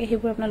জায়গাত থাকে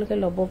সেইবোৰ আপোনালোকে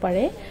লব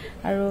পাৰে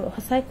আৰু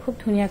হসাই খুব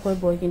ধুনিয়া কৈ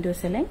বয় কিন্তু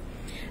চেলেং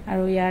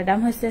আৰু ইয়াৰ দাম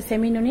হৈছে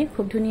সেমিনুনি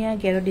খুব ধুনিয়া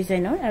গেৰো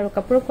ডিজাইনৰ আৰু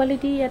কাপোৰ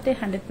কোৱালিটি ইয়াতে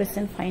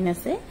 100% ফাইন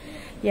আছে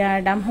ইয়াৰ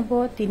দাম হ'ব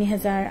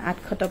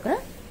 3800 টকা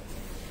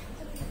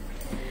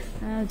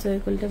জয়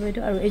কুলতে বাইদো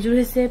আৰু এজুৰ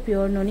হৈছে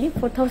পিওৰ ননি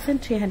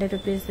 4300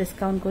 रुपीस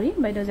ডিসকাউন্ট কৰি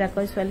বাইদো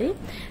জাকৈ ছোৱালী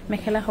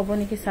মেখেলা হ'ব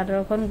নেকি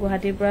সাদৰখন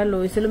গুৱাহাটীৰ পৰা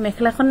লৈছিলো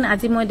মেখেলাখন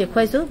আজি মই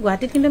দেখুৱাইছো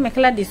গুৱাহাটীত কিন্তু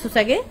মেখেলা দিছো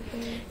চাগে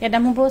এ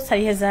দাম হ'ব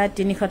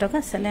 4300 টকা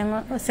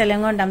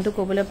চেলেঙৰ দামটো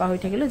ক'বলৈ পাহৰি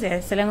থাকিলো যে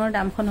চেলেঙৰ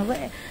দামখন হ'ব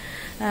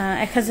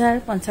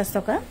 1050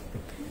 টকা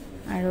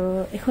আৰু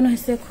এখন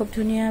হৈছে খুব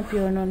ধুনিয়া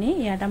পিওৰ ননি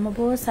ইয়াৰ দাম হ'ব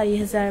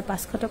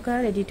 4500 টকা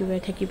ৰেডি টু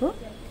ওয়্যাৰ থাকিব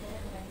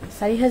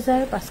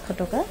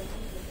 4500 টকা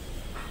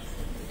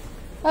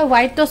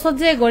হোয়াইট টসত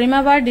যে গরিমা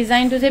বার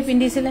ডিজাইনটো যে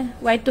পিন্ধিছিলে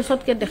হোয়াইট টসত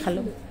কে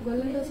দেখালো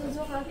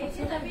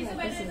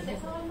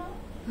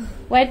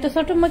হোয়াইট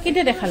টসটো মই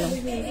কিতে দেখালো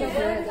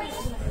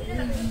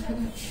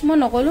মই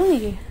নকলো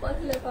নেকি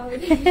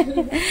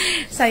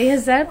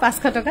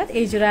 4500 টকাত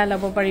এই জোড়া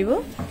লব পাৰিব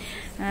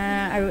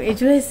আৰু এই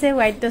জোড়া হৈছে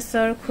হোয়াইট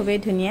টসৰ খুবেই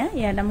ধুনিয়া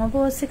ইয়াৰ দাম হ'ব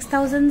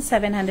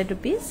 6700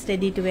 रुपीस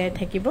ৰেডি টু ওয়্যাৰ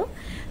থাকিব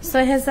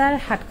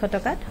 6700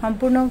 টকাত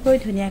সম্পূৰ্ণকৈ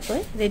ধুনিয়াকৈ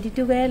ৰেডি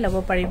টু ওয়্যাৰ লব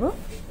পাৰিব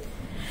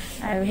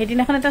আৰু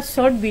হেদিনাখন এটা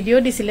শৰ্ট ভিডিও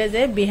দিছিলে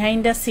যে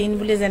বিহাইন্ড দা সিন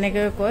বুলি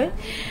জেনেকৈ কয়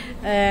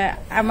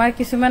আমাৰ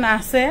কিছুমান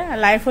আছে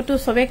লাইফটো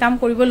সবে কাম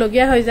কৰিব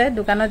লগিয়া হৈ যায়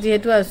দোকানত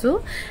যেহেতু আছো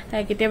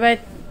কেতিয়াবা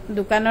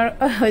দোকানৰ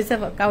হৈছে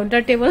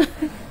কাউন্টাৰ টেবল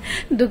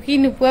দুকি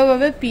নোপোৱা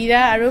বাবে পীৰা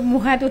আৰু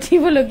মুহাত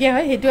উঠিব লগিয়া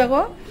হয় হেতু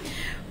আকৌ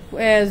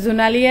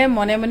জুনালিয়ে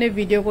মনে মনে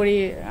ভিডিও কৰি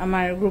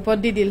আমাৰ গ্ৰুপত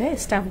দি দিলে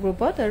ষ্টাফ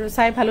গ্ৰুপত আৰু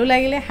চাই ভালো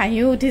লাগিলে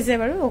হাঁহিও উঠিছে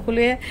বাৰু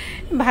সকলোৱে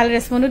ভাল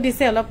ৰেসপন্সো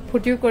দিছে অলপ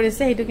ফুটিও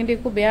কৰিছে হেতু কিন্তু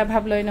একো বেয়া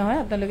ভাব লৈ নহয়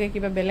আপোনালোকে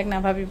কিবা বেলেগ না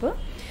ভাবিব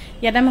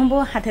ইয়াৰ দাম হ'ব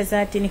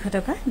 7300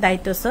 টকা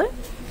দাইটছৰ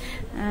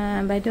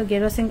বাইটো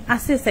গেৰো সিং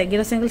আছে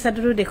গেৰো সিঙ্গেল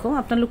সাদৰো দেখো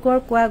আপোনালোকৰ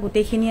কোৱা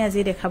গোটেইখিনি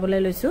আজি দেখাবলৈ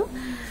লৈছো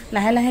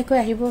লাহে লাহে কৈ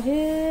আহিব হে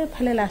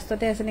ফালে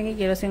লাষ্টতে আছে নেকি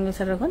গেৰো সিঙ্গেল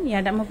সাদৰখন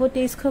ইয়াৰ দাম হ'ব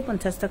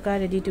 2350 টকা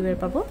ৰেডি টু ওয়্যাৰ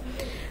পাব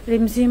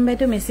ৰিমজিম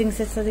বাইটো মেচিং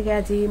সেট সাজিকে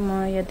আজি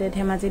মই ইয়াতে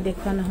ধেমাজি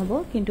দেখুৱা নহব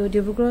কিন্তু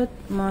ডিব্ৰুগড়ত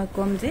মই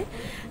কম যে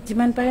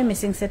যিমান পাৰে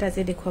মেচিং সেট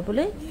আজি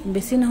দেখুৱাবলৈ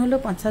বেছি নহলো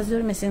 50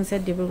 জোৰ মেচিং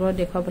সেট ডিব্ৰুগড়ত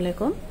দেখুৱাবলৈ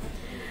কম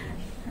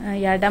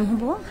ইয়াৰ দাম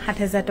হ'ব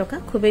 7000 টকা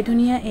খুবেই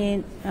ধুনিয়া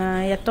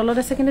ইয়াৰ তলত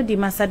আছে কিন্তু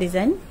ডিমাসা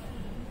ডিজাইন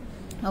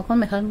অকন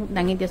মেখেলা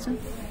ডাঙি দিয়াচোন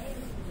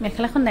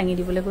মেখেলাখন ডাঙি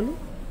দিবলৈ গলো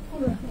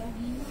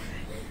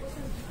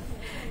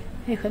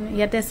এখন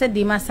ইয়াতে আছে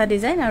ডিমাসা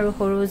ডিজাইন আৰু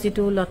সৰু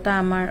যেটো লতা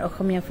আমাৰ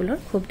অসমীয়া ফুলৰ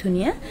খুব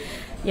ধুনিয়া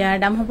ইয়াৰ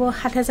দাম হ'ব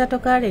 7000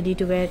 টকা ৰেডি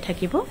টু ওয়্যাৰ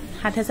থাকিব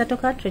 7000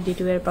 টকাত ৰেডি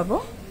টু ওয়্যাৰ পাব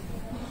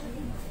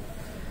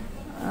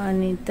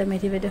নিতা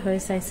মেথিবেতে হৈ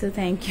চাইছো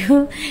থ্যাংক ইউ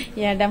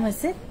ইয়াৰ দাম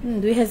হৈছে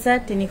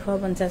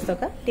 2350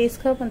 টকা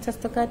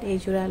 2350 টকাত এই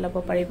জোড়া লব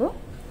পাৰিব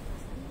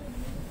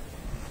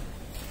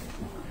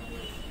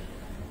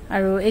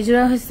আৰু এই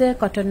জোড়া হৈছে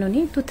কটন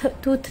নুনি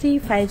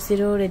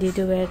 2350 ৰেডি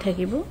টু ওয়্যাৰ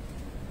থাকিব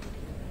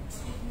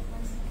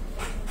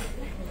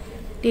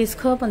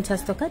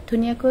 2350 টকা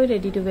ধুনিয়াকৈ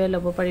ৰেডি টু ওয়্যাৰ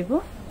লব পাৰিব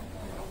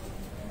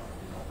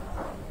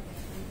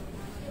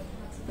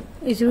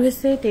এইযোৰ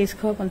হৈছে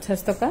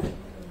 2350 টকা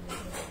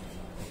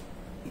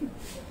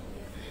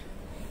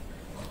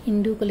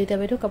ইন্দু কলিতা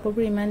বাইদেউ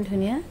কাপোৰবোৰ ইমান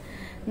ধুনীয়া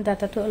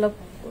ডাটাটো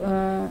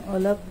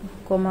অলপ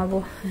কমাব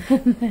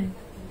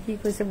কি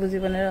কৈছে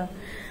বুজিব না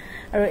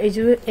আৰু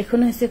এইযোৰ এখন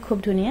হৈছে খুব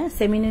ধুনীয়া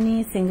সেমিনুনি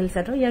সিঙ্গল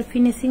চাদৰ ইয়াৰ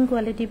ফিনিশিং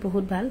কোৱালিটি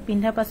বহুত ভাল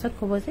পিন্ধা পাছত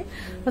ক'ব যে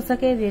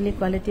সঁচাকে really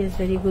quality is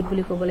very good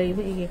বুলি ক'ব লাগিব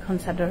এইখন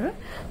চাদৰ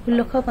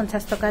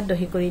 1650 টকাত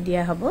দহি কৰি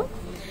দিয়া হ'ব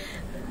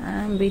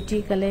বিটি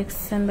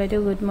কালেকশন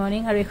বাইদেউ গুড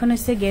মৰ্নিং আৰু এখন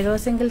হৈছে গেৰো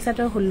সিঙ্গল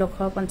চাদৰ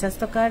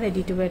 1650 টকা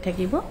ৰেডি টু wear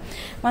থাকিব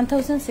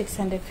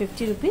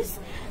 1650 rupees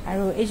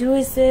আৰু এইযোৰ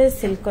হৈছে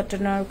সিল্ক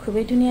কটনৰ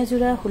খুবেই ধুনীয়া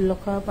জোৰা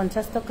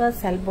 1650 টকা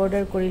সেল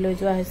বৰ্ডাৰ কৰি লৈ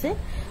যোৱা হৈছে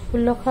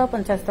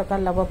 1650 টকা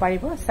ল'ব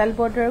পাৰিব সেল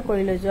বৰ্ডাৰ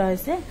কৰি লৈ যোৱা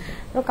হৈছে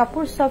আৰু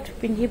কাপোৰ সফট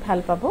পিন্ধি ভাল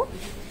পাব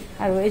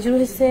আৰু এইযোৰ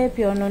হৈছে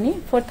পিয়ননি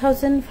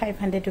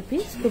 4500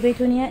 rupees খুবেই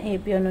ধুনীয়া এই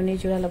পিয়ননি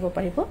জোৰা ল'ব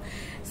পাৰিব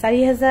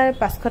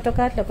 4500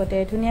 টকাত লগতে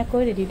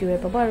ধুনীয়াকৈ ৰেডি টু wear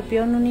পাব আৰু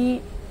পিয়ননি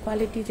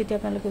কোৱালিটি যেতিয়া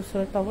আপোনালোকে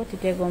ওচৰত পাব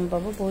তেতিয়া গম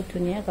পাব বহুত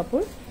ধুনীয়া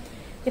কাপোৰ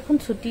এখন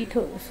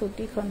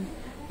ছুটিখন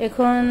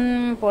এখন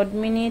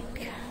পদ্মিনীত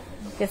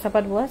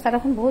কেঁচাপাত বোৱা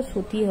চাদৰখন বহুত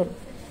ছুটি হ'ল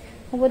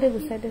হ'ব দে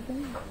গুচাই দেখোন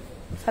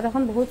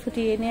চাদৰখন বহুত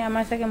ছুটি এনে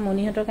আমাৰ চাগে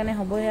মনিহতৰ কাৰণে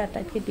হ'বই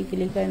আটাইতকৈ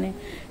টিকিলিৰ কাৰণে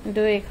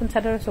কিন্তু এখন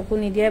চাদৰ চকু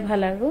নিদিয়াই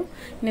ভাল আৰু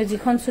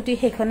যিখন ছুটি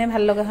সেইখনে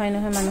ভাল লগা হয়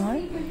নহয় মানুহৰ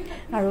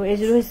আৰু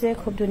এইযোৰ হৈছে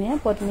খুব ধুনীয়া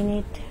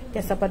পদ্মিনীত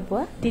কেঁচাপাত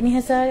বোৱা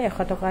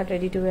 3100 টকাত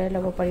ৰেডি টু wear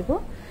ল'ব পাৰিব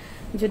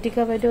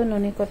জ্যোতিকা বাইদেউ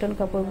ননি কটন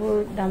কাপোৰবোৰ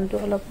দামটো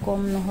অলপ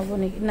কম নহ'ব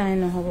নেকি নাই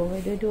নহ'ব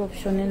বাইদেউ এইটো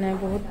অপচনে নাই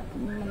বহুত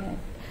মানে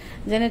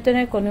যেনে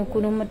তেনে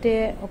কোনোমতে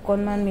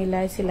অকণমান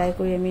মিলাই চিলাই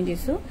কৰি আমি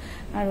দিছো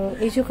আৰু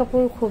এইযোৰ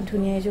কাপোৰ খুব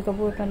ধুনীয়া এইযোৰ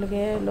কাপোৰ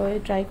আপোনালোকে লৈ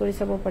ট্ৰাই কৰি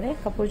চাব পাৰে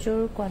কাপোৰযোৰ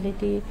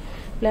কোৱালিটি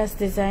প্লাছ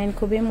ডিজাইন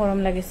খুবেই মৰম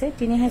লাগিছে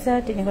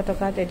 3300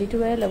 টকাত ৰেডি টু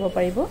wear ল'ব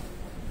পাৰিব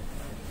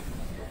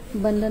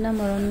বন্দনা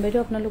মৰণ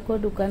বাইদেউ আপোনালোকৰ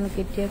দোকান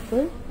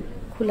কেতিয়াকৈ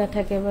খোলা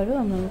থাকে বাৰু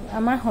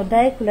আমাৰ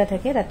সদায় খোলা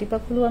থাকে ৰাতিপুৱা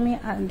খোলো আমি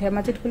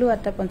ধেমাজিত খোলো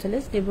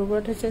 8:45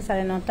 ডিব্ৰুগড়ত হৈছে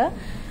 9:30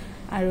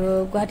 আৰু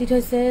গুৱাহাটীত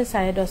হৈছে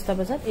 10:30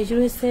 বজাত এইযোৰ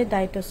হৈছে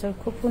ডাইটছৰ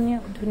খুব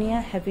ধুনীয়া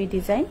হেভি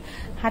ডিজাইন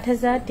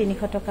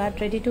 7300 টকাত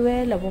ৰেডি টু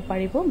wear ল'ব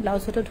পাৰিব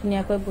ব্লাউজটো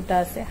ধুনীয়াকৈ বুটা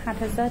আছে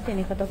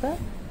 7300 টকা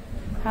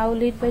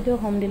হাউলিত বাইদেউ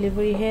হোম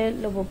ডেলিভাৰী হে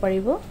ল'ব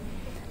পাৰিব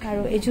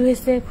আৰু এইযোৰ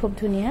হৈছে খুব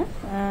ধুনীয়া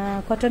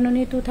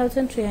কটননি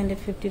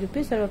 2350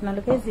 rupees আৰু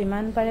আপোনালোকে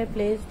যিমান পাৰে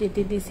প্লেস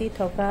ডিটিডিসি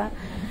থকা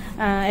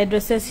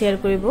এড্ৰেছে শেয়াৰ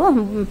কৰিব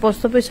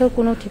পোষ্ট অফিচৰ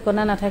কোনো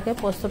ঠিকনা নাথাকে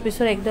পোষ্ট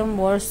অফিচৰ একদম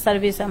ওয়াৰ্স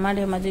সাৰ্ভিস আমাৰ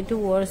ধেমাজিটো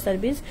ওয়াৰ্স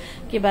সাৰ্ভিস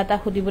কিবা এটা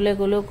খুদিবলৈ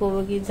গলো ক'ব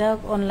কি যাওক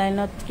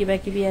অনলাইনত কিবা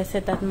কিবি আছে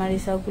তাত মাৰি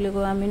চাওক বুলি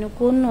কও আমিনো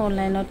কোন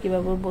অনলাইনত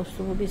কিবাবোৰ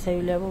বস্তুবোৰ বিচাৰি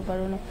উলিয়াব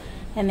পাৰো ন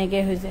এনেকে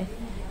হৈ যায়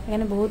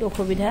এখানে বহুত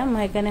অসুবিধা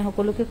মই এখানে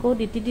সকলোকে কও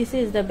ডিটিডিসি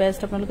ইজ দা বেস্ট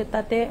আপোনালোকে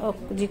তাতে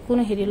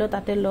যিকোনো হেৰিলো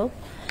তাতে লওক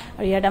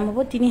আৰু ইয়াৰ দাম হ'ব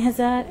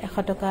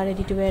 3100 টকা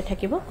ৰেডি টু wear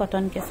থাকিব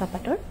কটন কেঁচা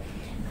পাটৰ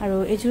আৰু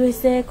এইযোৰ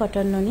হৈছে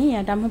কটন ননি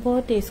ইয়াৰ দাম হ'ব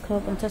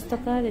 2350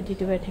 টকা ৰেডি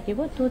টু wear থাকিব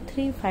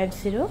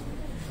 2350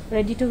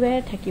 ৰেডি টু wear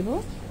থাকিব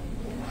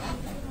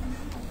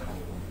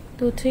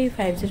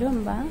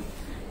 2350 বা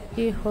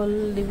কি হল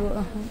দিব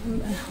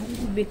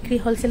বিক্ৰী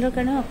হোলসেলৰ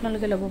কাৰণে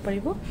আপোনালোকে ল'ব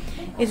পাৰিব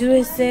এইযোৰ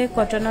হৈছে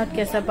কটনত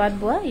কেঁচা পাট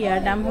বোৱা ইয়াৰ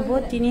দাম হ'ব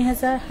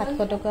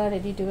 3700 টকা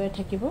ৰেডি টু wear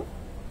থাকিব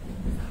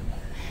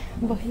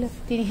বহিল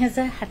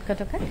 3700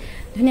 টকা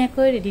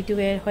ধুনীয়াকৈ ৰেডি টু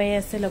wear হৈ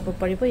আছে ল'ব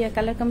পাৰিব ইয়াৰ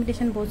কালাৰ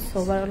কম্বিনেশন বহুত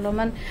সবৰ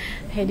অলপমান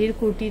হেডিৰ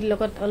কুৰ্তিৰ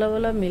লগত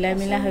অলপ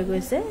মিলা হৈ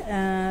গৈছে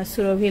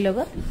সুৰভি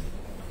লগত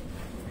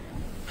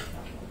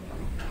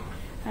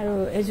আৰু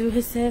এযোৰ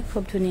হৈছে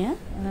খুব ধুনীয়া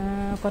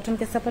কটন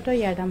কেঁচা পাটৰ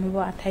ইয়াৰ দাম হ'ব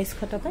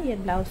 2800 টকা ইয়াৰ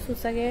ব্লাউজটো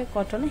চাগে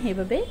কটন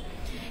হেইভাবে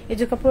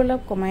এযোৰ কাপোৰ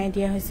অলপ কমাই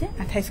দিয়া হৈছে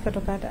 2800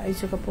 টকাত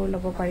এযোৰ কাপোৰ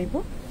ল'ব পাৰিব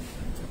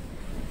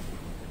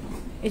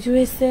এযোৰ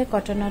হৈছে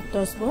কটনত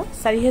টছবো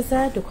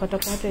 4200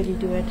 টকাত ৰেডি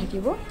টু wear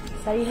থাকিব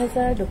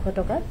 4200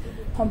 টকাত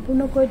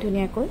সম্পূৰ্ণকৈ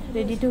ধুনীয়াকৈ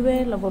ৰেডি টু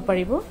wear ল'ব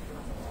পাৰিব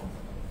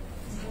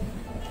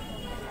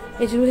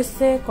এযোৰ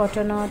হৈছে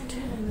কটনত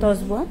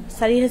টছবো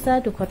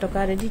 4200 টকা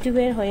ৰেডি টু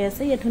wear হৈ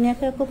আছে ইয়া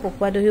ধুনীয়াকৈ আকৌ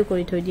পকোৱা দহিও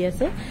কৰি থৈ দি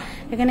আছে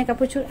এখানে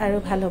কাপোৰচুৰ আৰু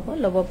ভাল হ'ব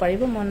ল'ব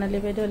পাৰিব মনালী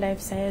বাইদেউ লাইভ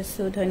চাই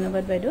আছো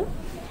ধন্যবাদ বাইদেউ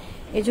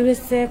এযোৰ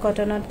হৈছে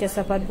কটনত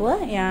কেঁচা পাট বোৱা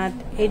ইয়াত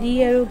এডি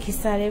আৰু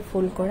ঘিচাৰে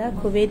ফুল কৰা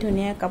খুবেই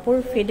ধুনীয়া কাপোৰ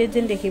ফেডেড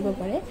যেন দেখিব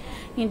পাৰে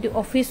কিন্তু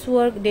অফিস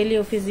ওয়াৰ্ক ডেইলি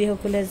অফিস যি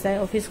সকলে যায়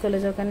অফিস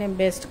কলেজৰ কাৰণে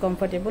বেষ্ট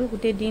কমফৰ্টেবল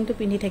গোটেই দিনটো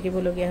পিন্ধি থাকিব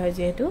লগিয়া হয়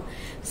যেহেতু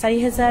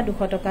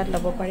 4200 টকাত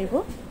ল'ব পাৰিব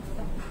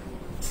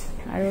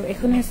আৰু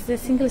এখন হৈছে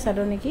সিঙ্গল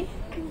চাদৰ নেকি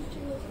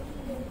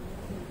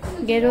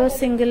গেৰো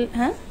সিঙ্গল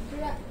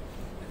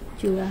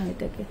চুৰা হয়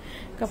তাকে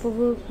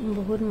কাপোৰবোৰ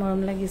বহুত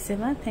মৰম লাগিছে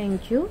মা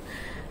থ্যাংক ইউ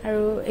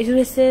আৰু এযোৰ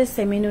হৈছে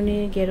সেমিনুনি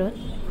গেৰত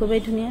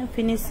খুবেই ধুনীয়া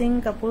ফিনিশিং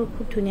কাপোৰ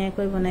খুব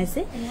ধুনীয়াকৈ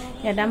বনাইছে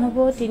ইয়াৰ দাম হ'ব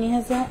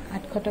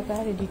 3800 টকা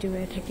ৰেডি টু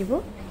wear থাকিব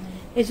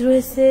এযোৰ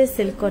হৈছে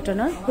সিল্ক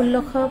কটনৰ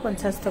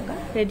 1650 টকা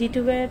ৰেডি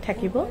টু wear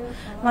থাকিব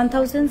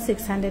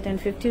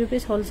 1650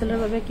 rupees হোলসেলৰ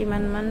বাবে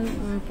কিমান মান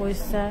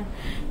পইচা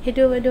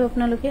হেতু বাইদেউ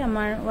আপোনালোকে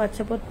আমাৰ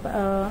WhatsAppত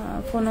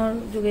ফোনৰ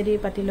যোগেদি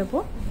পাতি ল'ব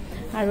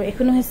আৰু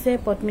এখন হৈছে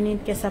পদ্মিনীত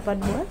কেঁচা পাট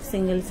বোৱা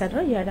সিঙ্গল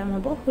চাদৰ ইয়াৰ দাম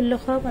হ'ব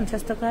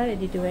 1650 টকা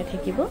ৰেডি টু wear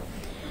থাকিব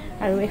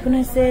আৰু এখন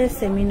হৈছে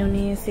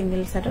সেমিনুনি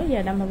সিঙ্গেল চাদৰ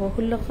ইয়াৰ দাম হ'ব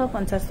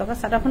 1650 টকা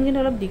চাদৰখন কিন্তু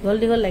অলপ দীঘল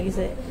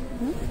লাগিছে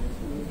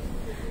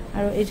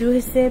আৰু এযোৰ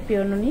হৈছে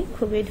পিয়ৰ নুনি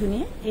খুবেই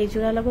ধুনীয়া এই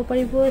যোৰা ল'ব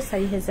পাৰিব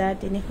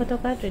 4300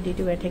 টকাত ৰেডি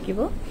টু ওয়্যাৰ থাকিব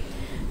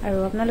আৰু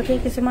আপোনালোকে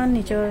কিছুমান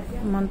নিজৰ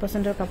মন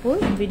পছন্দৰ কাপোৰ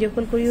ভিডিও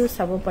কল কৰিও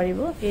চাব পাৰিব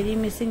এৰি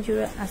মিচিং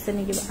যোৰা আছে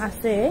নেকি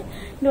আছে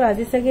কিন্তু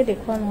আজি চাগে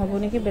দেখুৱা নহব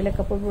নেকি বেলেগ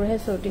কাপোৰবোৰহে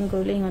সৰ্টিং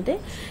কৰিলে ইহঁতে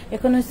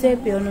এখন হৈছে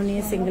পিয়ৰ নুনি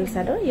সিঙ্গেল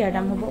চাদৰ ইয়াৰ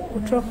দাম হ'ব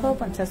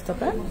 1850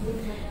 টকা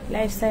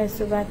লাইভ চাই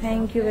সুবা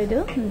থ্যাংক ইউ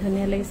বাইদেউ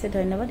ধুনীয়া লাগিছে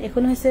ধন্যবাদ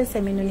এখন হৈছে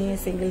সেমিনুনি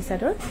সিঙ্গেল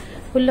চাদৰ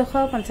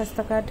 1650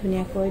 টকা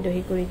ধুনীয়াকৈ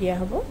দহি কৰি দিয়া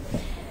হ'ব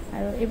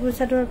আৰু এইবোৰ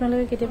চাদৰ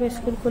আপোনালোকে কেতিয়াবা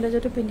স্কুল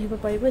কলেজতো পিন্ধিব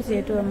পাৰিব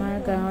যেহেতু আমাৰ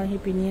গাঁৱৰ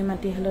হিপিনিয়ে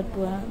মাটিহালত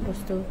পোৱা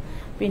বস্তু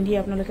পিন্ধি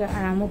আপোনালোকে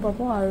আৰামো পাব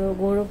আৰু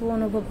গৌৰৱো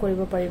অনুভৱ কৰিব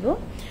পাৰিব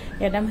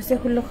ইয়াৰ দাম হৈছে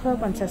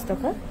 1650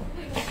 টকা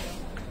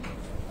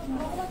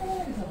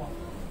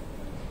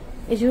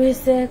এযোৰ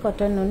হৈছে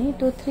কটন নুনি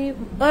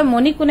 23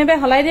 মনি কোনেবা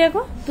হলাই দিয়ে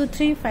আকৌ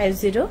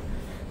 2350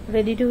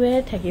 ৰেডি টু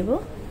ওয়্যাৰ থাকিব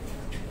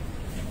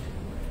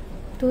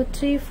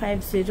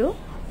 2350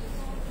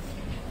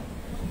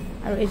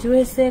 আৰু এযোৰ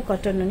হৈছে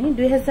কটন নুনি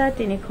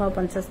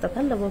 2350 টকা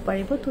ল'ব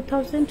পাৰিব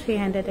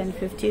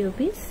 2350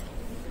 rupees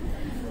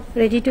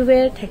ৰেডি টু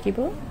ওয়্যাৰ থাকিব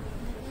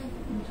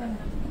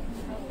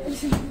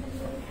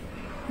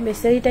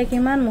বেচাৰিটা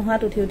কিমান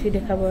মুহাত উঠি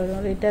দেখাব আৰু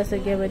ৰীতা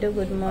সগিয়া বাইদেউ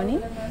গুড মৰ্নিং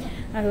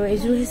আৰু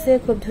এযোৰ হৈছে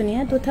খুব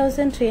ধুনীয়া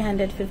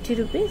 2350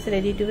 rupees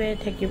ৰেডি টু ওয়্যাৰ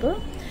থাকিব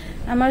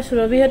আমাৰ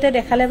সুৰবিহতে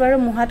দেখালে বাৰু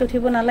মুহাত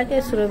উঠিব নালাগে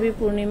সুৰবি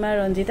পূৰ্ণিমা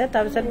ৰঞ্জিতা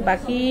তাৰপিছত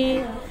বাকি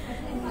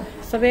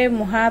সবে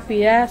মুহা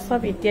পিৰা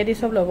সব ইত্যাদি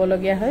সব ল'ব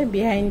লগিয়া হয়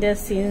বিহাইন্ড দ্য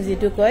সিন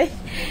যেটো কয়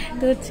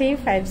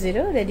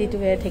 2350 ৰেডি টু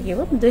ওয়্যাৰ থাকিব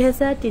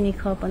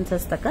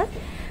 2350 টকা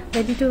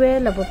ৰেডি টু ওয়্যাৰ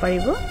ল'ব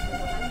পাৰিব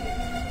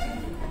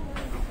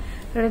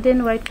ৰেড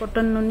এণ্ড হোৱাইট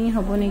কটন নুনি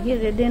হ'ব নেকি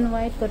ৰেড এণ্ড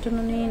হোৱাইট কটন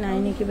নুনি নাই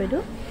নেকি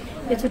বাইদেউ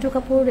এযোৰটো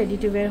কাপোৰ ৰেডি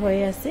টু ওয়্যাৰ হৈ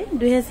আছে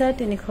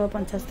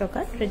 2350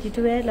 টকাত ৰেডি টু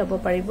ওয়্যাৰ ল'ব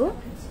পাৰিব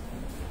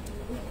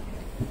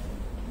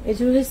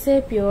এযোৰ হৈছে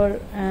পিয়ৰ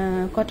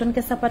কটন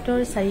কেঁচা পাটৰ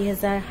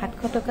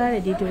 4700 টকা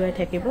ৰেডি টু ওয়্যাৰ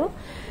থাকিব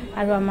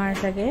আৰু আমাৰ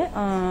চাগে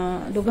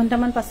 2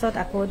 ঘণ্টামান পাছত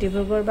আকৌ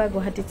ডিব্ৰুগড় বা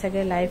গুৱাহাটীত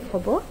চাগে লাইভ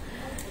হ'ব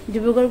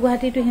ডিব্ৰুগড়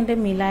গুৱাহাটীটো হিন্দে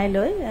মিলাই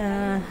লৈ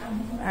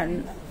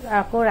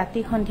আকৌ ৰাতি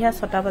সন্ধিয়া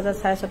 6টা বজাত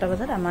 6:30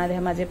 বজাত আমাৰ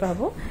ধেমাজিৰ পৰা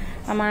হ'ব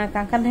আমাৰ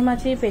কাংকান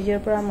ধেমাজি পেজৰ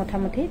পৰা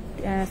মুঠামুঠি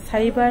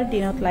 4বাৰ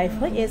দিনত লাইভ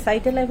হয় এই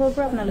 4টা লাইভৰ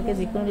পৰা আপোনালোকে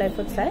যিকোনো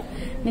লাইভত চাই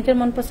নিজৰ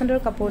মন পছন্দৰ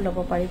কাপোৰ ল'ব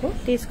পাৰিব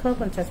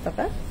 2350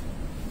 টকা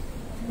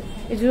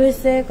এযোৰ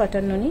হৈছে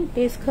কটন নুনি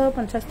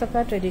 2350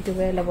 টকাত ৰেডি টু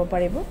ওয়্যাৰ ল'ব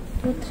পাৰিব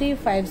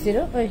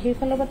 2350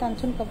 সেইফালৰ পৰা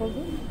টানচোন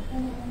কাপোৰবোৰ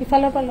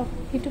ইফালৰ পৰা লওক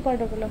ইটো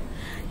পাৰ্টৰ পৰা লওক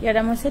ইয়াৰ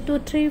দাম হৈছে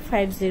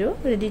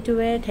 2350 ৰেডি টু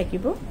ওয়্যাৰ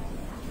থাকিব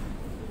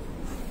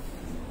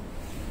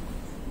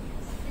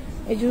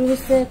এযোৰ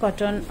হৈছে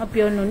কটন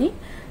পিয়ৰ নুনি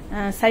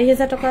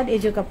 4000 টকাত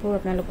এযোৰ কাপোৰ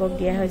আপোনালোকক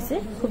দিয়া হৈছে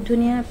খুব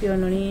ধুনীয়া পিয়ৰ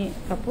নুনি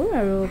কাপোৰ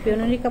আৰু পিয়ৰ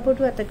নুনি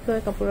কাপোৰটো আটাইতকৈ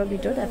কাপোৰৰ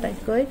ভিতৰত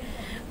আটাইতকৈ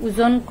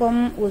ওজন কম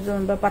ওজন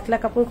বা পাতলা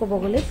কাপোৰ ক'ব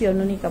গ'লে পিয়ৰ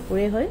নুনি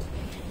কাপোৰে হয়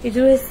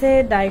এযোৰ হৈছে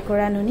ডাই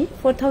কৰা নুনি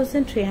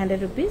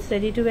 4300 rupees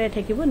ৰেডি টু ওয়্যাৰ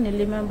থাকিব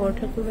নীলিমা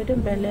বৰঠাকুৰ বাইদেউ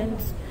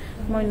বেলেন্স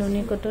মই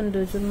নুনি কটন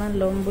দুযোৰমান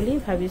ল'ম বুলি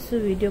ভাবিছো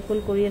ভিডিও কল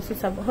কৰি আছো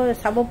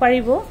চাব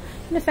পাৰিব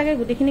মানে চাগে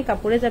গুটিখিনি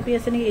কাপোৰে জাপি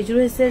আছে নেকি এযোৰ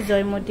হৈছে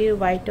জয়মতীৰ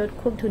হোৱাইটত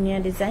খুব ধুনীয়া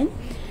ডিজাইন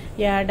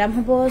ইয়াৰ দাম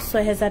হ'ব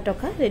 6000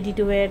 টকা ৰেডি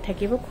টু ওয়্যাৰ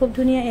থাকিব খুব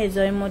ধুনীয়া এই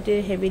জয়মতীৰ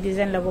হেভি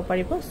ডিজাইন ল'ব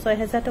পাৰিব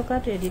 6000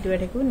 টকাত ৰেডি টু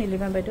ওয়্যাৰ থাকিব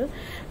নীলিমা বাইদেউ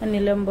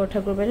নীলম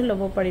বৰঠাকুৰ বাইদেউ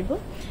ল'ব পাৰিব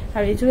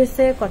আৰু এযোৰ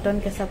হৈছে কটন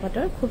কেঁচা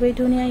পাটৰ খুবেই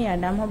ধুনীয়া ইয়াৰ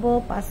দাম হ'ব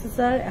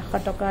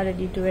 5100 টকা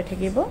ৰেডি টু ওয়্যাৰ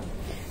থাকিব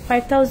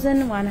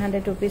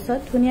 5100 rupeesত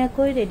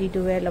ধুনীয়াকৈ ৰেডি টু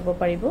ওয়্যাৰ ল'ব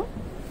পাৰিব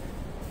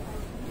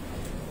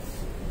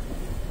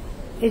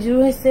এযোৰ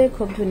হৈছে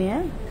খুব ধুনীয়া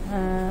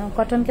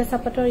কটন কেঁচা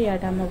পাটৰ ইয়াৰ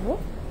দাম হ'ব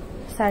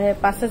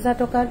 5500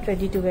 টকাত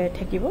ৰেডি টু ওয়্যাৰ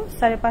থাকিব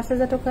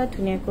 5500 টকাত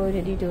ধুনীয়াকৈ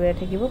ৰেডি টু ওয়্যাৰ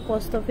থাকিব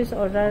পোষ্ট অফিচ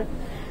অৰ্ডাৰ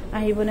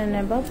আহিবনে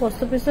নাইবা পোষ্ট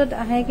অফিচত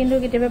আহে কিন্তু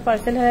কেতিয়াবা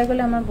পাৰ্সেল হেৰাই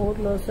গ'লে আমাৰ বহুত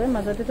লছ হয়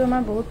মাজতেতো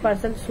আমাৰ বহুত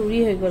পাৰ্সেল চুৰি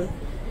হৈ গ'ল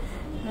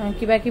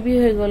কিবা কিবি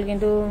হৈ গ'ল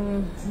কিন্তু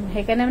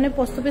হেকানে মানে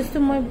পোষ্ট অফিসটো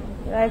মই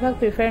প্ৰায়ভাগ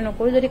প্ৰিফাৰ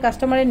নকৰো যদি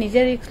কাস্টমাৰে নিজে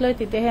ৰিস্ক লয়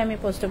তেতিয়াহে আমি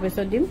পোষ্ট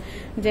অফিসত দিম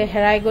যে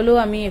হেৰাই গ'লো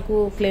আমি একো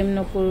ক্লেম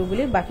নকৰো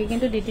বুলি বাকি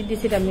কিন্তু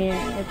ডিটিডিসিত আমি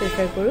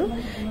প্ৰিফাৰ কৰো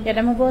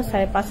এটা হ'ব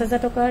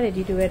 5500 টকা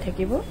ৰেডি টু ওয়্যাৰ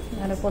থাকিব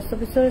আৰু পোষ্ট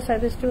অফিসৰ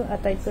সাৰ্ভিসটো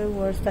আটাইতকৈ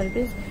ৱৰ্স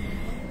সাৰ্ভিস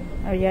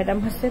আৰু ইয়াৰ দাম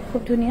হৈছে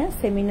খুব ধুনীয়া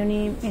সেমিনুনি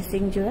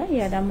মেচিং যোৰা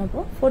ইয়াৰ দাম হ'ব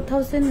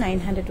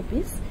 4900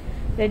 rupees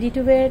ৰেডি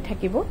টু ওয়্যাৰ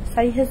থাকিব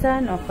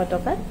 4900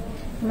 টকা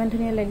ইমান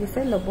ধুনীয়া লাগিছে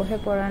লবহে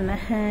পৰা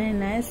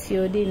নাই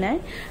সিওডি নাই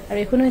আৰু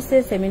এখন হৈছে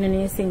সেমিনুনি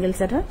সিঙ্গেল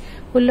চাদৰ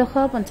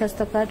 1650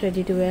 টকাত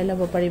ৰেডি টু ওয়্যাৰ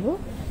ল'ব পাৰিব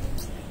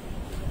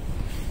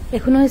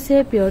এখন হৈছে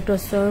পিয়ৰ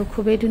টছৰ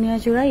খুবেই ধুনীয়া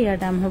যোৰা ইয়াৰ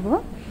দাম হ'ব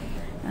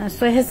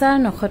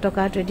 6900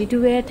 টকাত ৰেডি টু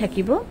ওয়্যাৰ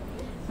থাকিব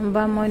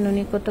বা মই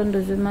নুনি কটন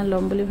দুযোৰমান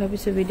ল'ম বুলি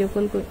ভাবিছো ভিডিও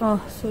কল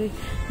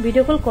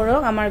ভিডিও কল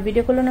কৰক আমাৰ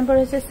ভিডিও কলৰ নম্বৰ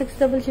হৈছে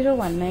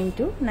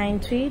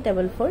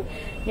 6001929344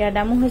 ইয়াৰ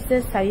দাম হৈছে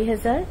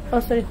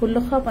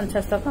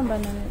 1650 টকা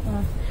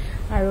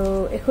আৰু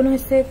এখন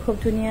হৈছে খুব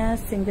ধুনীয়া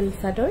সিঙ্গেল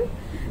চাদৰ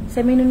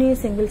সেমিনুনি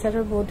সিঙ্গেল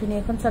চাদৰ বহুত ধুনীয়া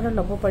এখন চাদৰ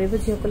ল'ব পাৰিব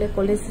যিসকলে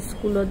কলেজ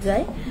স্কুলত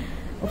যায়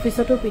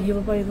অফিসতো পিন্ধিব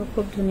পাৰিব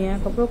খুব ধুনিয়া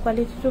কাপোৰ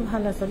কোৱালিটিটো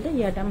ভাল আসলে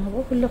ইয়াৰ দাম হ'ব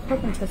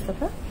 1650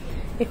 টকা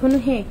এখনো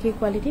হে একে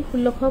কোৱালিটি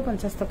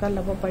 1650 টকা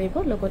ল'ব পাৰিব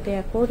লগতে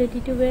আকৌ ৰেডি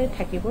টু ওয়্যাৰ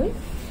থাকিবই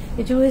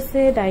এজু হৈছে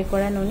ডাই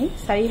কৰা ননি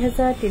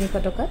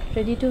 4300 টকা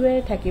ৰেডি টু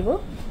ওয়্যাৰ থাকিব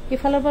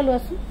কিফালৰ পৰা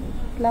লোৱাছো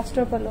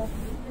লাষ্টৰ পৰা লোৱা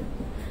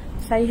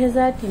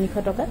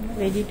 4300 টকা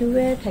ৰেডি টু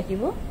ওয়্যাৰ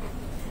থাকিব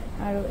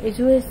আৰু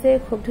এজু হৈছে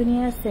খুব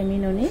ধুনিয়া সেমি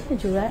ননি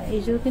জোৰা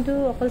এজু কিন্তু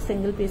অকল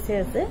সিঙ্গল পিসে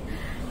আছে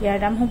ইয়াৰ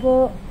দাম হ'ব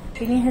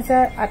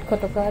 3800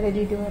 টকা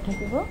ৰেডি টু ওয়্যাৰ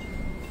থাকিব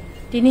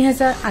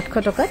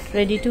 3800 টকা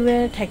ৰেডি টু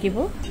ওয়্যাৰ থাকিব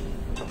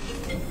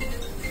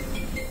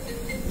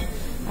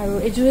আৰু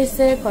এজু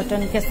হৈছে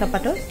কটন কেঁচা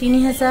পাটৰ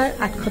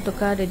 3800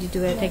 টকা ৰেডি টু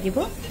ওয়্যাৰ থাকিব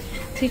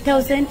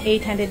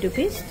 3800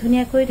 रुपीस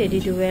ধুনিয়াকৈ ৰেডি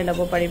টু ওয়্যাৰ ল'ব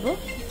পাৰিব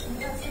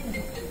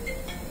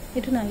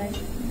এটো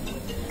নালাগে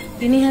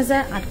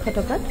 3800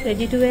 টকা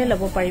ৰেডি টু ওয়্যাৰ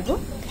ল'ব পাৰিব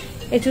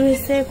এজু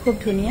হৈছে খুব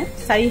ধুনিয়া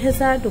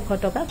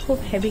 4200 টকা খুব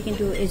হেভি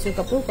কিন্তু এজু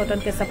কাপোৰ কটন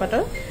কেঁচা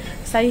পাটৰ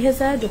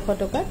 4200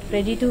 টকা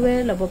ৰেডি টু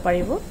ওয়্যাৰ ল'ব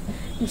পাৰিব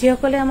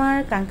যিসকলে আমাৰ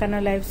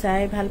কাংকানৰ লাইভ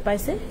চাই ভাল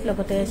পাইছে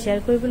লগতে শেয়াৰ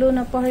কৰিবলৈও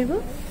নপাহৰিব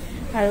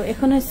আৰু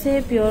এখন হৈছে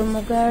পিওৰ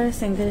মুগাৰ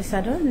সিঙ্গেল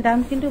চাদৰ দাম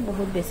কিন্তু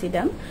বহুত বেছি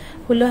দাম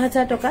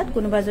 16000 টকাত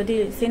কোনোবা যদি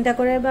চিন্তা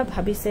কৰে বা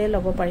ভাবিছে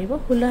ল'ব পাৰিব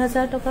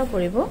 16000 টকা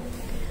পৰিব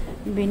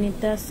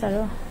বিনিতা সাৰ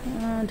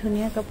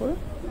ধুনিয়া কাপোৰ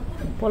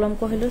পলম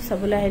কহিলো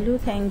সবলা আহিলো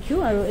থ্যাংক ইউ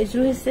আৰু এজু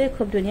হৈছে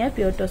খুব ধুনিয়া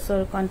পিওৰ টসৰ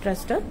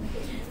কন্ট্ৰাস্টত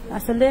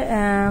আসলে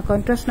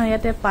কন্ট্ৰাস্ট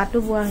নয়াতে পাটু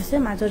বোৱা হৈছে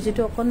মাজৰ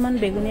যেটো অকনমান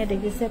বেগুনিয়া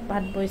দেখিছে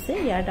পাট বইছে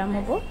ইয়াৰ দাম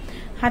হ'ব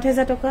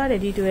 7000 টকা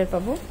ৰেডি টু ওয়্যাৰ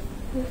পাব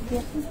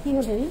কি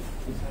হ'ল হেৰি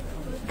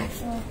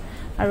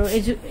আৰু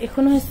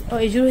এখন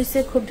এজু হৈছে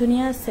খুব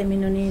ধুনিয়া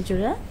সেমিননি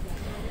জোৰা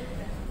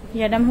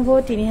ইয়াৰ দাম হ'ব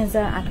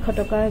 3800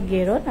 টকা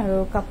গেৰত আৰু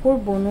কাপোৰ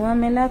বনোৱা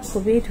মেলা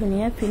খুবেই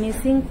ধুনিয়া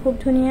ফিনিশিং খুব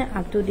ধুনিয়া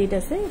আপ টু ডেট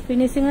আছে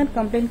ফিনিশিংত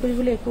কমপ্লেইন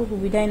কৰিবলৈ একো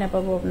সুবিধাই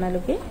নাপাব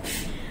আপোনালোকে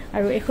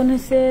আৰু এখন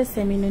হৈছে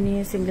সেমিননি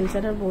সিঙ্গেল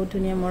চাদৰ বহুত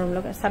ধুনিয়া মৰম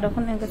লগা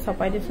চাদৰখন এনেকৈ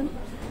ছপাই দিছোন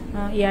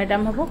ইয়াৰ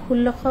দাম হ'ব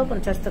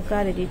 1650 টকা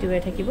ৰেডি টু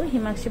ওয়্যাৰ থাকিব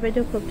হিমাক্ষী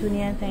বাইদেউ খুব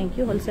ধুনিয়া থ্যাংক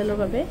ইউ হোলসেলৰ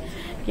বাবে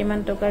কিমান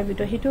টকাৰ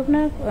ভিতৰত হিটো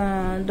আপোনাৰ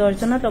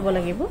দৰ্জনত ল'ব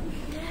লাগিব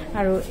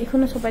আৰু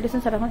এখনো ছপাই দিছোন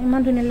চাদৰখন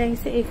ইমান ধুনিয়া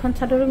লাগিছে এইখন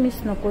চাদৰো মিছ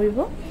নকৰিব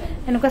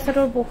এনেকুৱা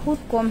চাদৰ বহুত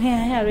কম হে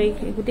আহে আৰু এই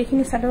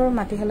গুটেখিনি চাদৰ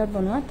মাটিহালত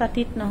বনোৱা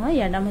তাতিত নহয়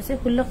ইয়াৰ দাম হৈছে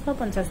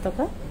 1650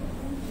 টকা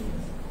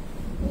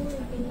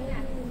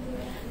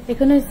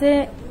এখন হৈছে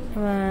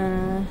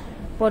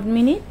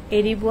পদ্মিনী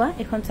এৰিবোৱা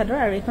এখন চাদৰ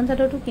আৰু এখন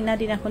চাদৰটো কিনা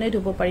দিনাখনে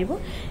ধুব পাৰিব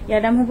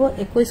ইয়াৰ দাম হ'ব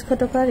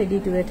 2100 টকা ৰেডি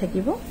টু ওয়্যাৰ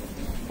থাকিব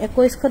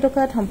 2100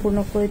 টকাত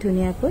সম্পূৰ্ণকৈ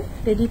ধুনিয়াকৈ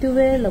ৰেডি টু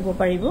ওয়্যাৰ ল'ব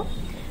পাৰিব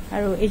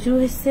আৰু এজু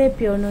হৈছে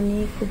পিওৰ ননি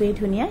খুবেই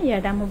ধুনিয়া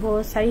ইয়াৰ দাম হ'ব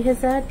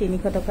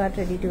 4300 টকা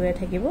ৰেডি টু ওয়্যাৰ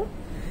থাকিব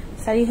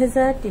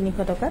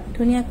 4300 টকা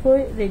ধুনিয়াকৈ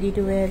ৰেডি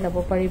টু ওয়্যাৰ ল'ব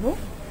পাৰিব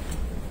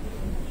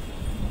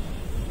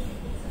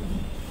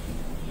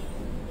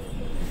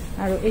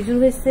আৰু এজু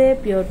হৈছে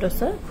পিওৰ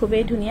টসৰ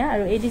খুবেই ধুনিয়া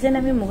আৰু এই ডিজাইন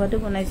আমি মুগাটো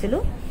বনাইছিলো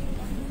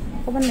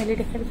অকমান মেলি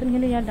দেখাইছোন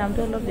কিন্তু ইয়াৰ দামটো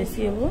অলপ বেছি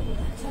হ'ব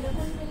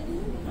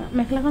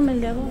মেখলাখন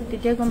মেলি যাব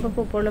তেতিয়া গম পাব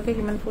ওপৰলৈকে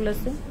কিমান ফুল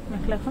আছে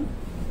মেখলাখন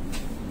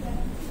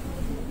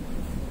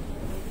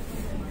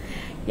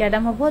ইয়াৰ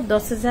দাম হ'ব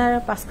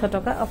 10500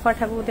 টকা অফাৰ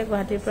থাকোতে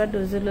গুৱাহাটীৰ পৰা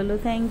দুজোৰ ললো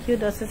থ্যাংক ইউ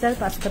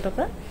 10500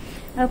 টকা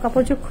আৰু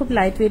কাপোৰটো খুব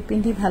লাইট ওয়েট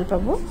পিন্ধি ভাল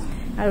পাব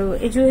আৰু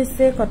এজু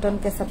হৈছে কটন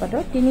কেঁচা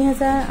পাটৰ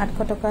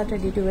 3800 টকা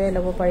ৰেডি টু ওয়্যাৰ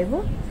ল'ব পাৰিব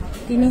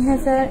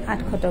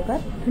 3800 টকা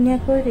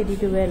ধুনিয়াকৈ ৰেডি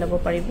টু ওয়্যাৰ ল'ব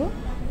পাৰিব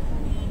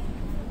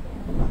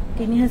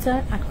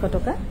 3800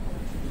 টকা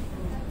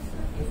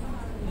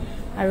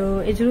আৰু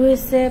এজু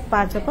হৈছে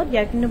পাঁচজকত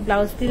ইয়াৰ কিন্তু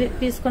ব্লাউজ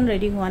পিছখন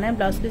ৰেডি হোৱা নাই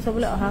ব্লাউজ পিছ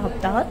হ'বলৈ অহা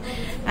সপ্তাহত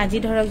আজি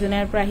ধৰক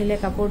জুনিয়াৰ পৰা আহিলে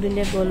কাপোৰ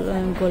দিলে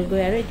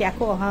গলগৈ আৰু এতিয়া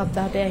আকৌ অহা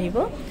সপ্তাহতে আহিব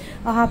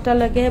অহা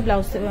সপ্তাহলৈকে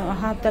ব্লাউজ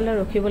অহা সপ্তাহলৈ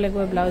ৰখিব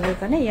লাগিব ব্লাউজৰ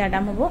কাৰণে ইয়াৰ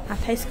দাম হ'ব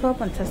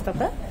 2850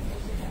 টকা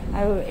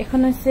আৰু এখন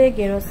হৈছে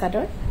গেৰ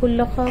চাদৰ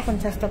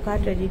 1650 টকা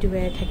ৰেডি টু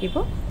ওয়্যাৰ থাকিব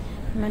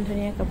ইমান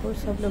ধুনিয়া কাপোৰ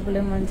সব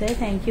ল'বলৈ মন যায়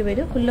থ্যাংক ইউ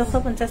বাইদেউ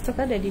 1650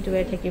 টকা ৰেডি টু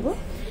ওয়্যাৰ থাকিব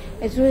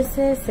এজু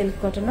হৈছে সিল্ক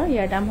কটনৰ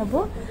ইয়াৰ দাম হ'ব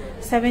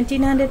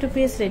 1700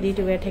 rupees ৰেডি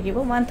টু ওয়্যাৰ থাকিব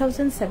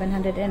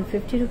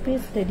 1750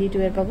 rupees ৰেডি টু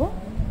ওয়্যাৰ পাব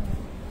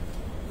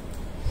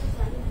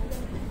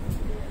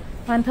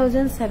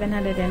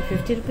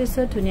 1750 rupees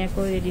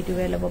ধুনিয়াকৈ ৰেডি টু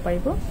ওয়্যাৰ ল'ব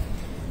পাৰিব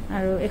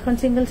আৰু এখন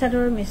সিঙ্গেল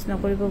চাদৰ মিছ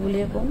নকৰিব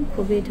বুলিয়ে কম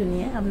খুবেই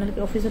ধুনিয়া আপোনালোকে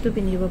অফিসতো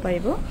পিন্ধিব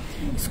পাৰিব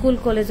স্কুল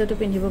কলেজতো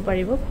পিন্ধিব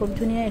পাৰিব খুব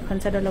ধুনিয়া এখন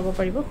চাদৰ ল'ব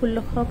পাৰিব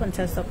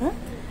 1650 টকা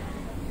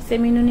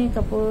সেমিননি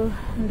কাপোৰ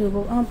ধুব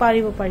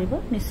পাৰিব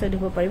নিশ্চয়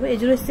ধুব পাৰিব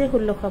এজোৰ হৈছে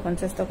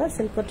 1650 টকা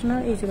সিল্ক কটনৰ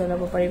এইজোৰ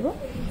ল'ব পাৰিব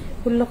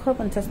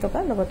 1650 টকা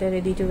লগতে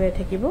ৰেডি টু ওয়্যাৰ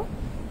থাকিব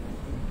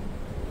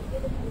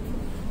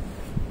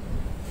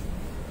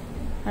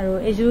আৰু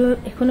এজোৰ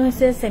এখনো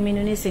হৈছে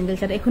সেমিননি সিঙ্গেল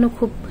চাদৰ এখনো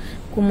খুব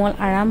কোমল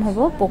আৰাম হ'ব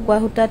পকুৱা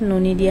হুতাত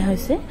ননি দিয়া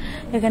হৈছে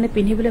এখানে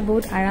পিন্ধিবলৈ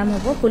বহুত আৰাম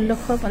হ'ব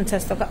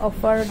 1650 টকা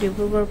অফাৰ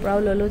ডিব্ৰুগড়ৰ পৰাও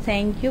ললো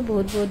থ্যাংক ইউ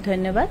বহুত বহুত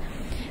ধন্যবাদ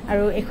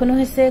আৰু এখনো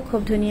হৈছে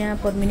খুব ধুনিয়া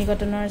পদ্মিনী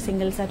কটনৰ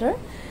সিঙ্গেল চাদৰ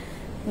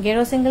গেৰ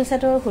সিঙ্গেল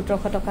চাদৰ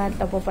 1700 টকা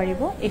ল'ব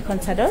পাৰিব এখন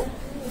চাদৰ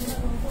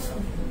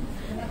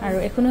আৰু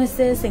এখনো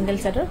হৈছে সিঙ্গেল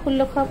চাদৰ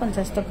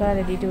 1650 টকা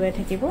ৰেডি টু ওয়্যাৰ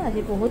থাকিব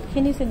আজি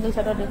বহুতখিনি সিঙ্গেল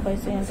চাদৰ